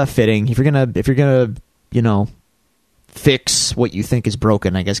seems fitting if you're gonna fix what you think is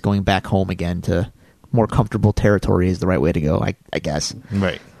broken. I guess going back home again to more comfortable territory is the right way to go. I guess.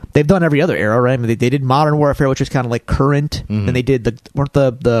 Right. They've done every other era, right? I mean, they did Modern Warfare, which was kind of like current. Mm-hmm. Then they did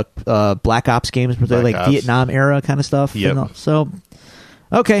the Black Ops games, were they like Ops. Vietnam era kind of stuff? Yep. So,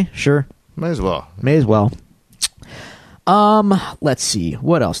 okay, sure. May as well. Let's see.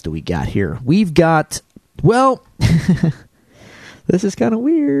 What else do we got here? We've got, well, this is kind of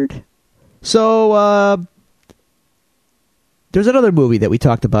weird. So, there's another movie that we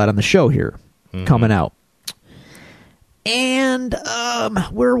talked about on the show here coming out. And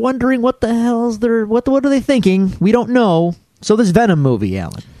we're wondering what the hell's what are they thinking? We don't know. So this Venom movie,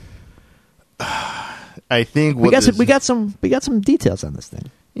 Alan. I think we got some details on this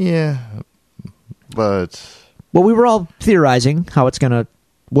thing. Yeah, but we were all theorizing how it's gonna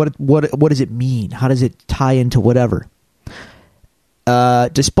what does it mean? How does it tie into whatever?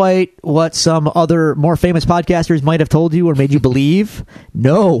 Despite what some other more famous podcasters might have told you or made you believe,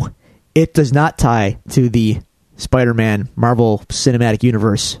 no, it does not tie to the Spider-Man Marvel Cinematic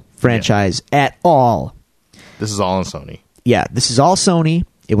Universe franchise at all. This is all on Sony. Yeah, this is all Sony.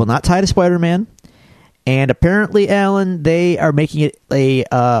 It will not tie to Spider-Man. And apparently, Alan, they are making it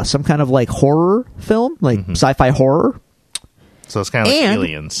a some kind of like horror film, like sci-fi horror. So it's kind of like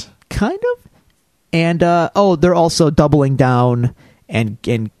Aliens. Kind of. And, they're also doubling down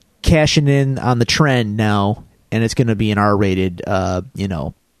and cashing in on the trend now. And it's going to be an R-rated,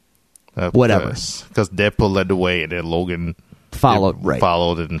 whatever. Because Deadpool led the way and then Logan followed.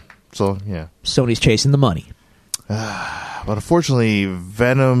 And so, yeah. Sony's chasing the money. But unfortunately,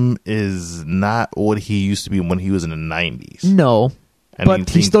 Venom is not what he used to be when he was in the 90s. No, but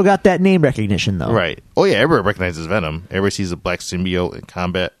he still got that name recognition, though. Right. Oh, yeah, everybody recognizes Venom. Everybody sees a black symbiote in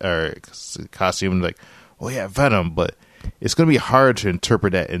combat or costume and like, oh, yeah, Venom. But it's going to be hard to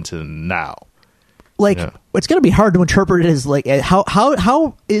interpret that into now. Like, it's going to be hard to interpret it as, like,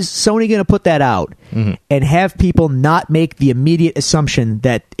 how is Sony going to put that out and have people not make the immediate assumption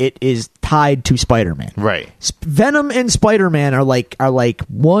that it is tied to Spider-Man? Right. Venom and Spider-Man are like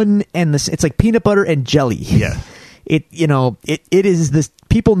one and this. It's like peanut butter and jelly. Yeah. It is this.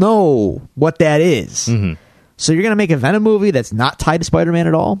 People know what that is. Mm-hmm. So you're going to make a Venom movie that's not tied to Spider-Man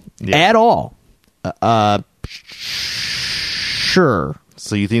at all? Yeah. At all. Sure.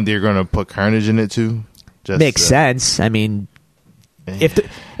 So you think they're going to put Carnage in it too? Makes sense. I mean,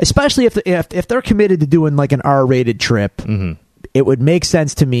 especially if they're committed to doing like an R-rated trip, it would make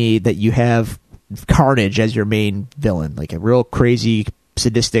sense to me that you have Carnage as your main villain, like a real crazy,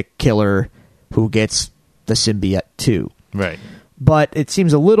 sadistic killer who gets the symbiote too. Right. But it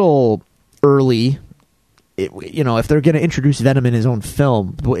seems a little early. If they're going to introduce Venom in his own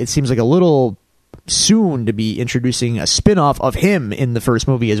film, it seems like a little soon to be introducing a spin-off of him in the first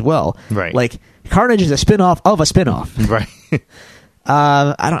movie as well. Right. Like Carnage is a spin-off of a spin-off. Right.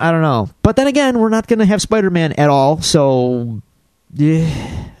 I don't know. But then again, we're not going to have Spider-Man at all, so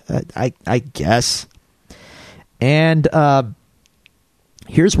yeah, I guess. And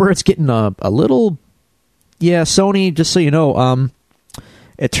here's where it's getting a little Sony, just so you know,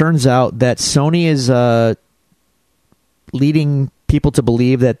 it turns out that Sony is leading people to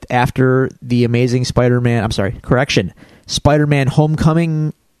believe that after the Amazing Spider-Man, Spider-Man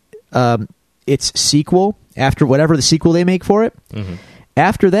Homecoming, its sequel, after whatever the sequel they make for it,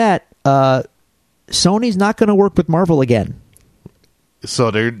 after that, Sony's not going to work with Marvel again.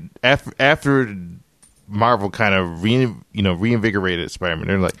 So they're after Marvel kind of reinvigorated Spider-Man.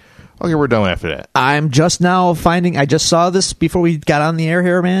 They're like, okay, we're done after that. I'm just now finding. I just saw this before we got on the air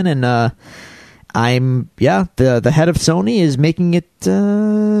here, man, and the head of Sony is making it.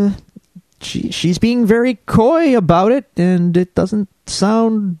 She's being very coy about it, and it doesn't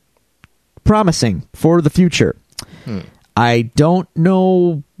sound promising for the future. I don't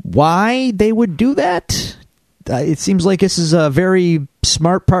know why they would do that. It seems like this is a very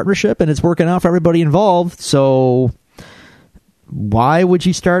smart partnership, and it's working out for everybody involved. So why would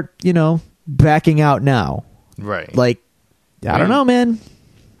you start, backing out now? Right. Like, I don't know, man.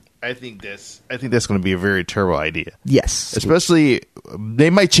 I think that's going to be a very terrible idea. Yes. Especially, they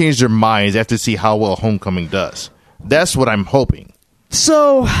might change their minds after see how well Homecoming does. That's what I'm hoping.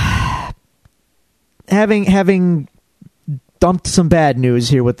 So, having dumped some bad news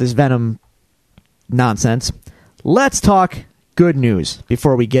here with this Venom nonsense, let's talk good news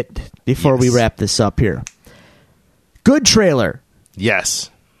before we wrap this up here. Good trailer. Yes.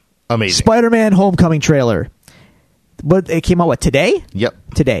 Amazing. Spider-Man Homecoming trailer. But it came out, today? Yep.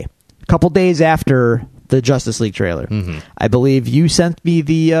 Today. A couple days after the Justice League trailer. I believe you sent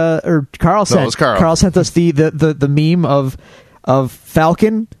me or Carl sent. No, it was Carl. Carl sent us the meme of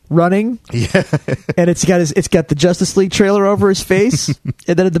Falcon running. Yeah. And it's got the Justice League trailer over his face.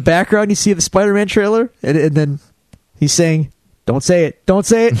 And then in the background you see the Spider-Man trailer. And then he's saying, "Don't say it. Don't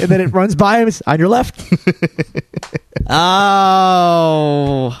say it." And then it runs by him. It's on your left.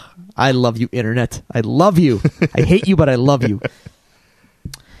 Oh, I love you, Internet. I love you. I hate you, but I love you.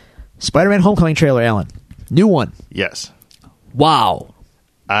 Spider-Man Homecoming trailer, Alan. New one. Yes. Wow.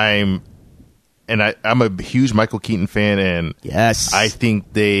 I'm a huge Michael Keaton fan, and yes, I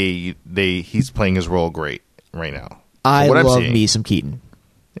think he's playing his role great right now. I love me some Keaton.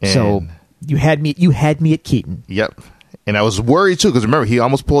 And so you had me at Keaton. Yep. And I was worried too, because remember, he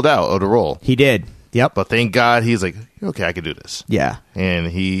almost pulled out of the role. He did. Yep. But thank God he's like, okay, I can do this. Yeah. And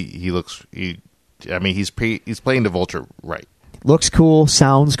he's playing the Vulture right. Looks cool,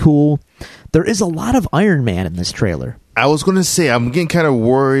 sounds cool. There is a lot of Iron Man in this trailer. I was going to say, I'm getting kind of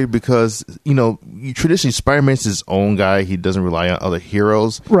worried because, traditionally Spider-Man's his own guy. He doesn't rely on other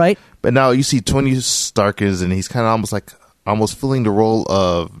heroes. Right. But now you see Tony Stark and he's kind of almost filling the role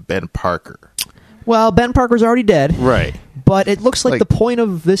of Ben Parker. Well, Ben Parker's already dead. Right. But it looks like the point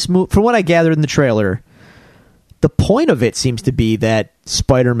of this movie, from what I gathered in the trailer, the point of it seems to be that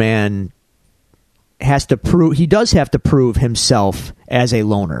Spider-Man does have to prove himself as a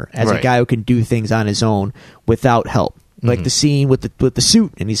loner, as a guy who can do things on his own without help. Like the scene with the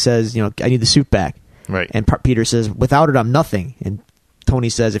suit, and he says, I need the suit back. Right. And Peter says, without it, I'm nothing. And Tony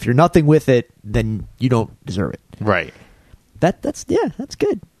says, if you're nothing with it, then you don't deserve it. Right. That's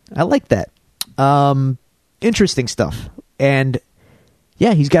good. I like that. Interesting stuff. And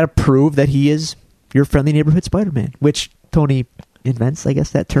yeah, he's got to prove that he is your friendly neighborhood Spider-Man, which Tony invents, I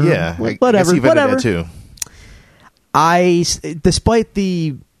guess, that term. Yeah, whatever. I guess he invented that too. Despite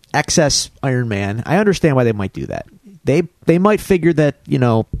the excess Iron Man, I understand why they might do that. They might figure that,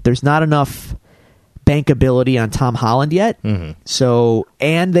 there's not enough bankability on Tom Holland yet. Mm-hmm. So,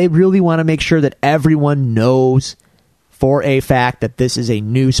 and they really want to make sure that everyone knows for a fact that this is a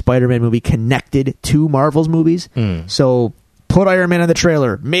new Spider-Man movie connected to Marvel's movies. So put Iron Man in the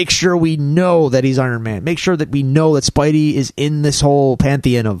trailer. Make sure we know that he's Iron Man. Make sure that we know that Spidey is in this whole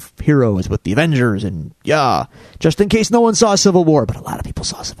pantheon of heroes with the Avengers. And just in case no one saw Civil War. But a lot of people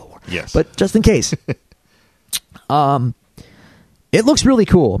saw Civil War. Yes. But just in case. It looks really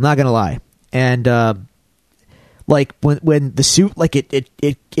cool, I'm not going to lie. And like when the suit, like it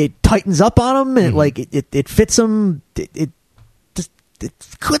tightens up on him, and like it fits him. It's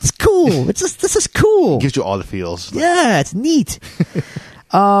cool. This is cool. It gives you all the feels. Yeah, it's neat.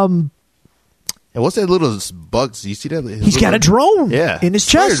 And what's that little bugs? You see that? He's got a drone. In his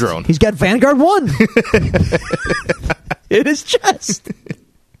chest. Drone. He's got Vanguard 1 in his chest.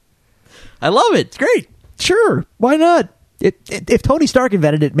 I love it. It's great. Sure, why not? If Tony Stark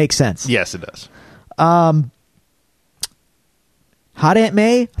invented it, it makes sense. Yes, it does. Hot Aunt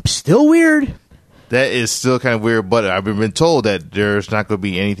May, still weird. That is still kind of weird, but I've been told that there's not going to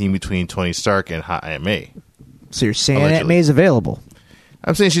be anything between Tony Stark and Hot Aunt May. So you're saying Aunt May is available?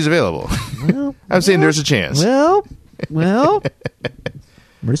 I'm saying she's available. I'm saying there's a chance. Well,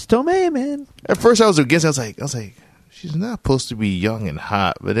 Marissa Tomei, man. At first, I was against it. I was like, she's not supposed to be young and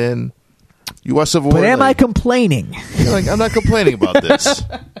hot, but then you watch Civil War. But am I complaining? You're like, I'm not complaining about this.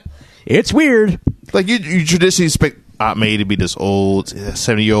 It's weird. Like you traditionally expect Aunt May to be this old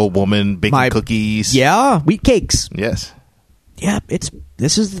 70-year-old woman baking cookies. Yeah, wheat cakes. Yes. Yeah,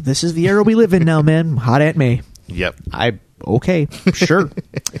 this is the era we live in now, man. Hot Aunt May. Yep. Okay, sure.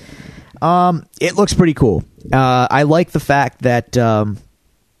 It looks pretty cool. I like the fact that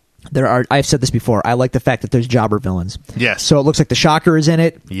I've said this before. I like the fact that there's jobber villains. Yes. So it looks like the Shocker is in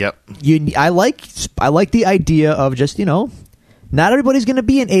it. Yep. I like the idea of just, not everybody's going to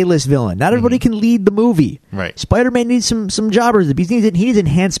be an A-list villain. Not everybody can lead the movie. Right. Spider-Man needs some jobbers. He needs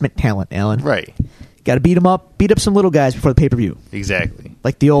enhancement talent, Alan. Right. Got to beat up some little guys before the pay-per-view. Exactly.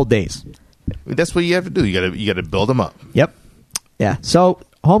 Like the old days. That's what you have to do. You got to build them up. Yep. Yeah. So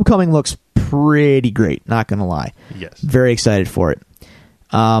Homecoming looks pretty great. Not going to lie. Yes. Very excited for it.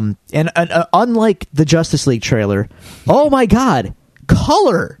 And unlike the Justice League trailer, oh my God,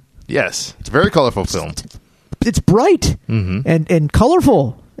 color. Yes, it's a very colorful film. It's bright and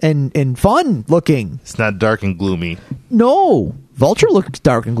colorful and fun looking. It's not dark and gloomy. No, Vulture looks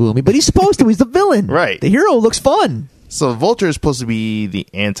dark and gloomy, but he's supposed to. He's the villain. Right. The hero looks fun. So Vulture is supposed to be the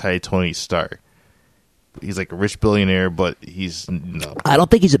anti-Tony Stark. He's like a rich billionaire, but he's no. I don't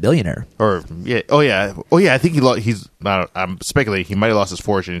think he's a billionaire. Or yeah, oh yeah. I think he's not. I'm speculating he might have lost his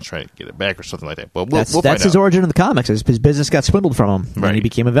fortune and trying to get it back or something like that. But we'll find that's his out. origin in the comics. His business got swindled from him, and he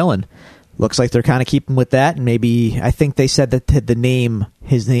became a villain. Looks like they're kind of keeping with that, and maybe I think they said that the name,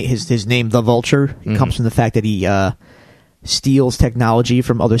 his name, the Vulture, comes from the fact that he steals technology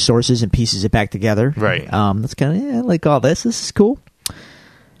from other sources and pieces it back together. Right. That's kind of I like all this. This is cool.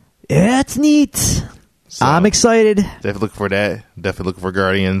 Yeah, it's neat. So, I'm excited. Definitely looking for that. Definitely looking for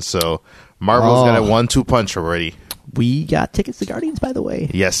Guardians. So Marvel's got a 1-2 punch already. We got tickets to Guardians, by the way.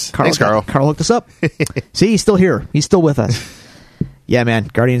 Yes. Thanks, Carl. Carl hooked us up. See, he's still here. He's still with us. Yeah, man.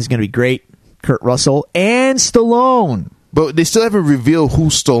 Guardians is going to be great. Kurt Russell and Stallone. But they still haven't revealed who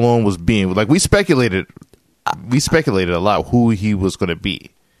Stallone was being. Like, we speculated a lot who he was going to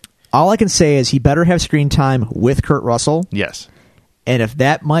be. All I can say is he better have screen time with Kurt Russell. Yes. And if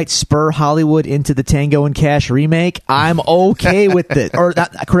that might spur Hollywood into the Tango and Cash remake, I'm okay with it. Or,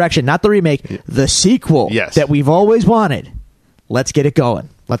 not the remake, the sequel that we've always wanted. Let's get it going.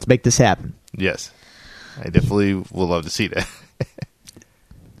 Let's make this happen. Yes. I definitely would love to see that.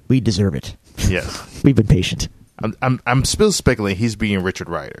 We deserve it. Yes. We've been patient. I'm still speculating he's being Richard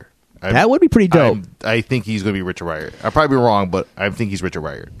Rider. That would be pretty dope. I think he's going to be Richard Rider. I'll probably be wrong, but I think he's Richard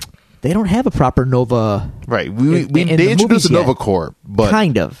Rider. They don't have a proper Nova. Right. They introduced the Nova Corps, but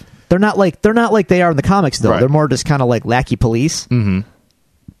kind of. They're not like they are in the comics, though. Right. They're more just kind of like lackey police. Mm-hmm.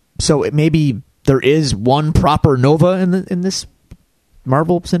 So maybe there is one proper Nova in this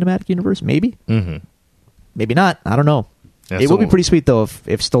Marvel Cinematic Universe. Maybe, maybe not. I don't know. Yeah, it would be pretty sweet though if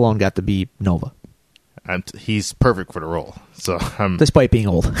Stallone got to be Nova. He's perfect for the role. So despite being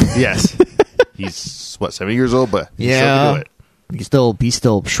old. Yes, he's 70 years old, but he still can do it. He's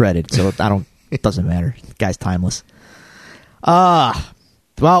still shredded. So it doesn't matter. The guy's timeless.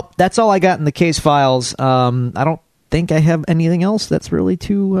 Well, that's all I got in the case files. I don't think I have anything else that's really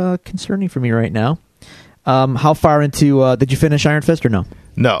too concerning for me right now. How far into did you finish Iron Fist or no?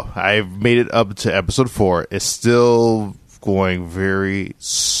 No, I've made it up to episode 4. It's still going very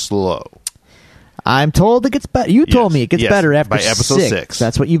slow. I'm told it gets better. You told me it gets better after by episode 6.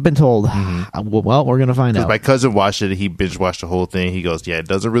 That's what you've been told. Well, we're going to find out. My cousin watched it. He binge watched the whole thing. He goes, yeah, it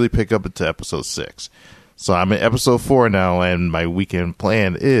doesn't really pick up until episode 6. So I'm in episode 4 now, and my weekend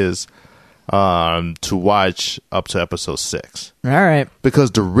plan is to watch up to episode 6. All right. Because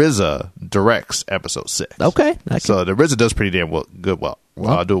the RZA directs episode 6. Okay. So the RZA does pretty damn good work.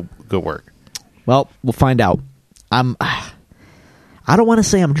 Well, we'll find out. I don't want to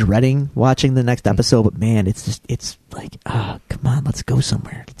say I'm dreading watching the next episode, but man, it's like, come on, let's go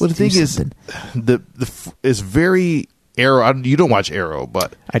somewhere. Well, the thing is, it's very Arrow. You don't watch Arrow,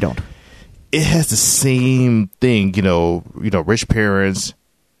 but I don't. It has the same thing, rich parents,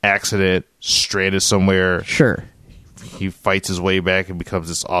 accident, stranded somewhere. Sure. He fights his way back and becomes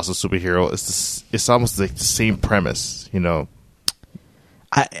this awesome superhero. It's almost like the same premise,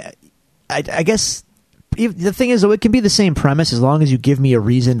 I guess the thing is, though, it can be the same premise as long as you give me a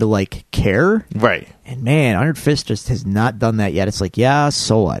reason to like care. Right. And man, Iron Fist just has not done that yet. It's like, yeah,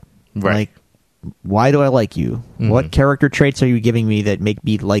 so what? Right. Like, why do I like you? Mm-hmm. What character traits are you giving me that make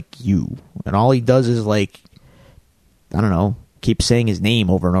me like you? And all he does is like, I don't know, keep saying his name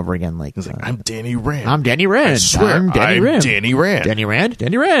over and over again. Like, he's like, I'm Danny Rand. I'm Danny Rand. I swear, I'm Danny Rand. Danny Rand. Danny Rand.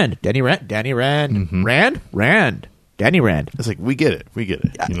 Danny Rand. Danny Rand. Danny Rand. Mm-hmm. Rand. Danny Rand. It's like, we get it.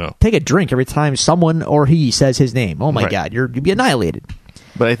 Take a drink every time someone or he says his name. Oh my God, you'd be annihilated.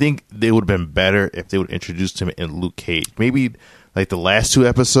 But I think they would have been better if they would introduce him in Luke Cage. Maybe like the last 2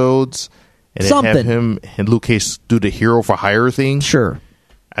 episodes, and then have him and Luke Cage do the hero for hire thing. Sure.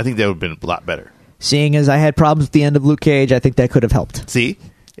 I think that would have been a lot better. Seeing as I had problems at the end of Luke Cage, I think that could have helped. See?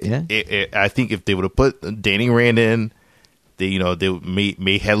 Yeah. I think if they would have put Danny Rand in, they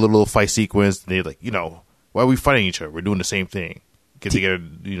may had a little fight sequence. They like, why are we fighting each other? We're doing the same thing. Get together,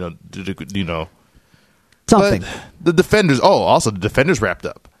 something. But the Defenders. Oh, also the Defenders wrapped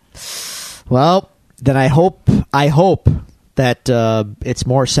up. Well, then I hope that it's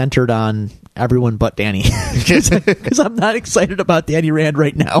more centered on everyone but Danny, because I'm not excited about Danny Rand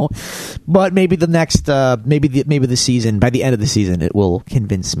right now. But maybe the next, maybe the season, by the end of the season, it will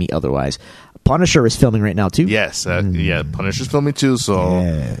convince me otherwise. Punisher is filming right now too. Yes, Punisher's filming too. So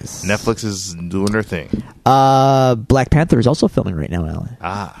yes. Netflix is doing their thing. Black Panther is also filming right now, Alan.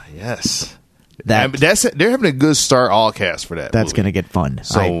 Yes. They're having a good start all cast for that. That's going to get fun.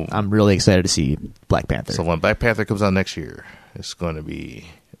 So I'm really excited to see Black Panther. So when Black Panther comes out next year, it's going to be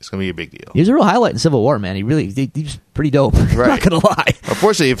a big deal. He was a real highlight in Civil War, man. He's pretty dope. Right. Not going to lie.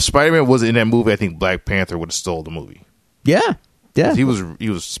 Unfortunately, if Spider-Man wasn't in that movie, I think Black Panther would have stole the movie. Yeah. He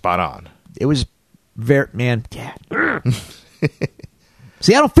was spot on. It was very, man. Yeah.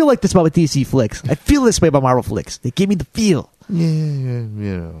 See, I don't feel like this about DC flicks. I feel this way about Marvel flicks. They give me the feel.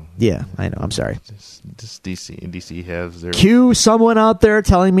 Yeah, I know. I'm sorry. Just DC, and DC has their cue someone out there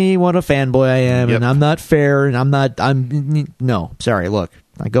telling me what a fanboy I am, and I'm not fair, and no. Sorry, look,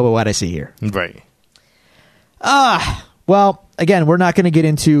 I go by what I see here. Right. Well, again, we're not going to get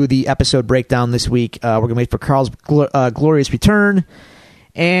into the episode breakdown this week. We're going to wait for Carl's glorious return.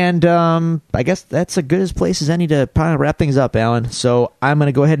 And I guess that's as good as place as any to probably wrap things up, Alan. So I'm going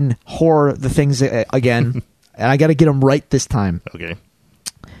to go ahead and whore the things again. And I got to get them right this time. Okay.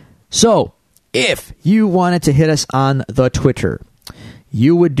 So if you wanted to hit us on the Twitter,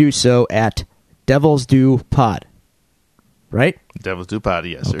 you would do so at Devils Do Pod. Right? Devils Do Pod,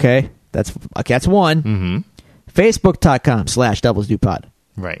 yes, sir. Okay. That's one. Mm-hmm. Facebook.com/Devils Do Pod.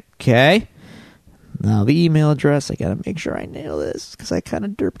 Right. Okay. Now, the email address, I got to make sure I nail this because I kind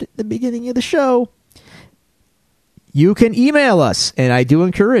of derped it at the beginning of the show. You can email us, and I do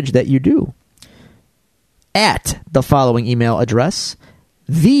encourage that you do, at the following email address,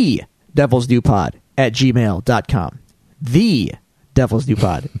 thedevilsdupod@gmail.com.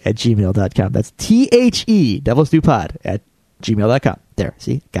 Thedevilsdupod@gmail.com. That's THE, devilsdupod@gmail.com. There,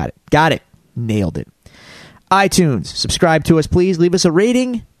 see? Got it. Nailed it. iTunes, subscribe to us, please. Leave us a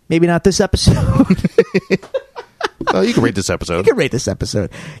rating. Maybe not this episode. Oh, you can rate this episode. You can rate this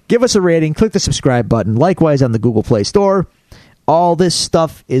episode. Give us a rating. Click the subscribe button. Likewise on the Google Play Store. All this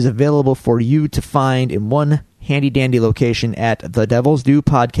stuff is available for you to find in one handy-dandy location at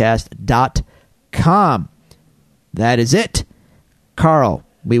thedevilsdupodcast.com. That is it. Carl,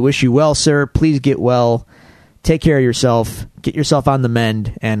 we wish you well, sir. Please get well. Take care of yourself. Get yourself on the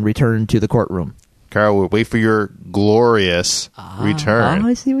mend and return to the courtroom. Carl, we'll wait for your glorious return.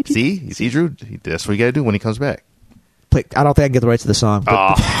 I see what you see. You see, Drew? That's what you got to do when he comes back. I don't think I can get the rights to the song.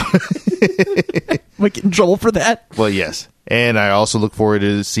 But we get in trouble for that. Well, yes. And I also look forward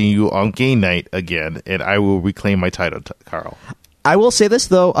to seeing you on game night again, and I will reclaim my title, Carl. I will say this,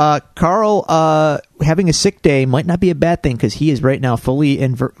 though. Carl having a sick day might not be a bad thing because he is right now fully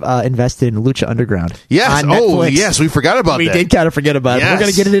invested in Lucha Underground. Yes. On Netflix. Oh, yes. We forgot about that. We did kind of forget about it. We're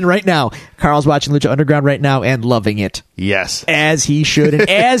going to get it in right now. Carl's watching Lucha Underground right now and loving it. Yes. As he should, and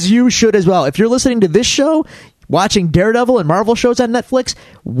as you should as well. If you're listening to this show, watching Daredevil and Marvel shows on Netflix,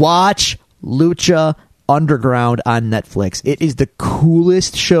 watch Lucha Underground on Netflix. It is the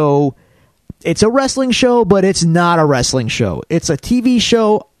coolest show. It's a wrestling show, but it's not a wrestling show. It's a TV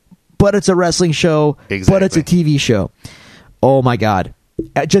show, but it's a wrestling show, but it's a TV show. Oh my God.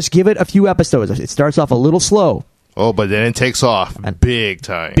 Just give it a few episodes. It starts off a little slow. Oh, but then it takes off big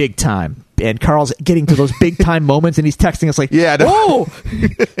time. Big time. And Carl's getting to those big time moments, and he's texting us like, yeah, whoa!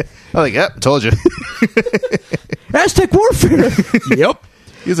 I'm like, yep, told you. Aztec warfare. Yep.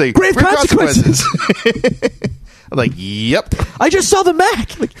 He's like, grave consequences. I'm like, yep. I just saw the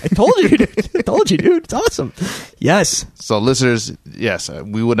Mac. Like, I told you, dude. I told you, dude. It's awesome. Yes. So, listeners, yes,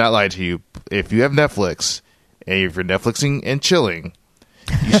 we would not lie to you. If you have Netflix, and if you're Netflixing and chilling,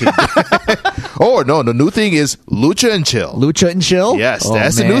 you should. Oh, no, the new thing is Lucha and Chill. Lucha and Chill? Yes,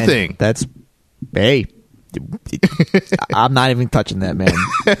 that's the new thing. That's, hey, I'm not even touching that, man.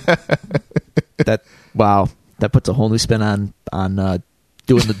 Wow. That puts a whole new spin on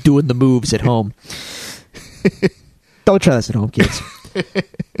doing the moves at home. Don't try this at home, kids.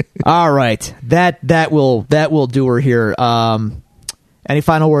 All right, that will do her here. Any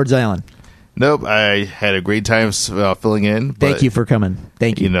final words, Alan? Nope. I had a great time filling in. Thank you for coming.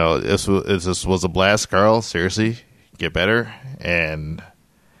 Thank you. You know, this was a blast, Carl. Seriously, get better, and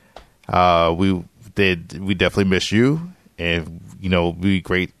we definitely miss you, and it'll be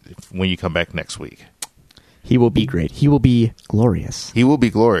great when you come back next week. He will be great. He will be glorious. He will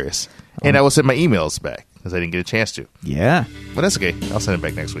be glorious. And I will send my emails back because I didn't get a chance to. Yeah. But that's okay. I'll send it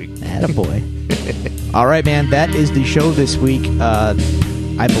back next week. Attaboy. All right, man. That is the show this week. I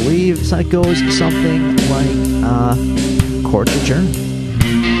believe it goes something like court adjourned.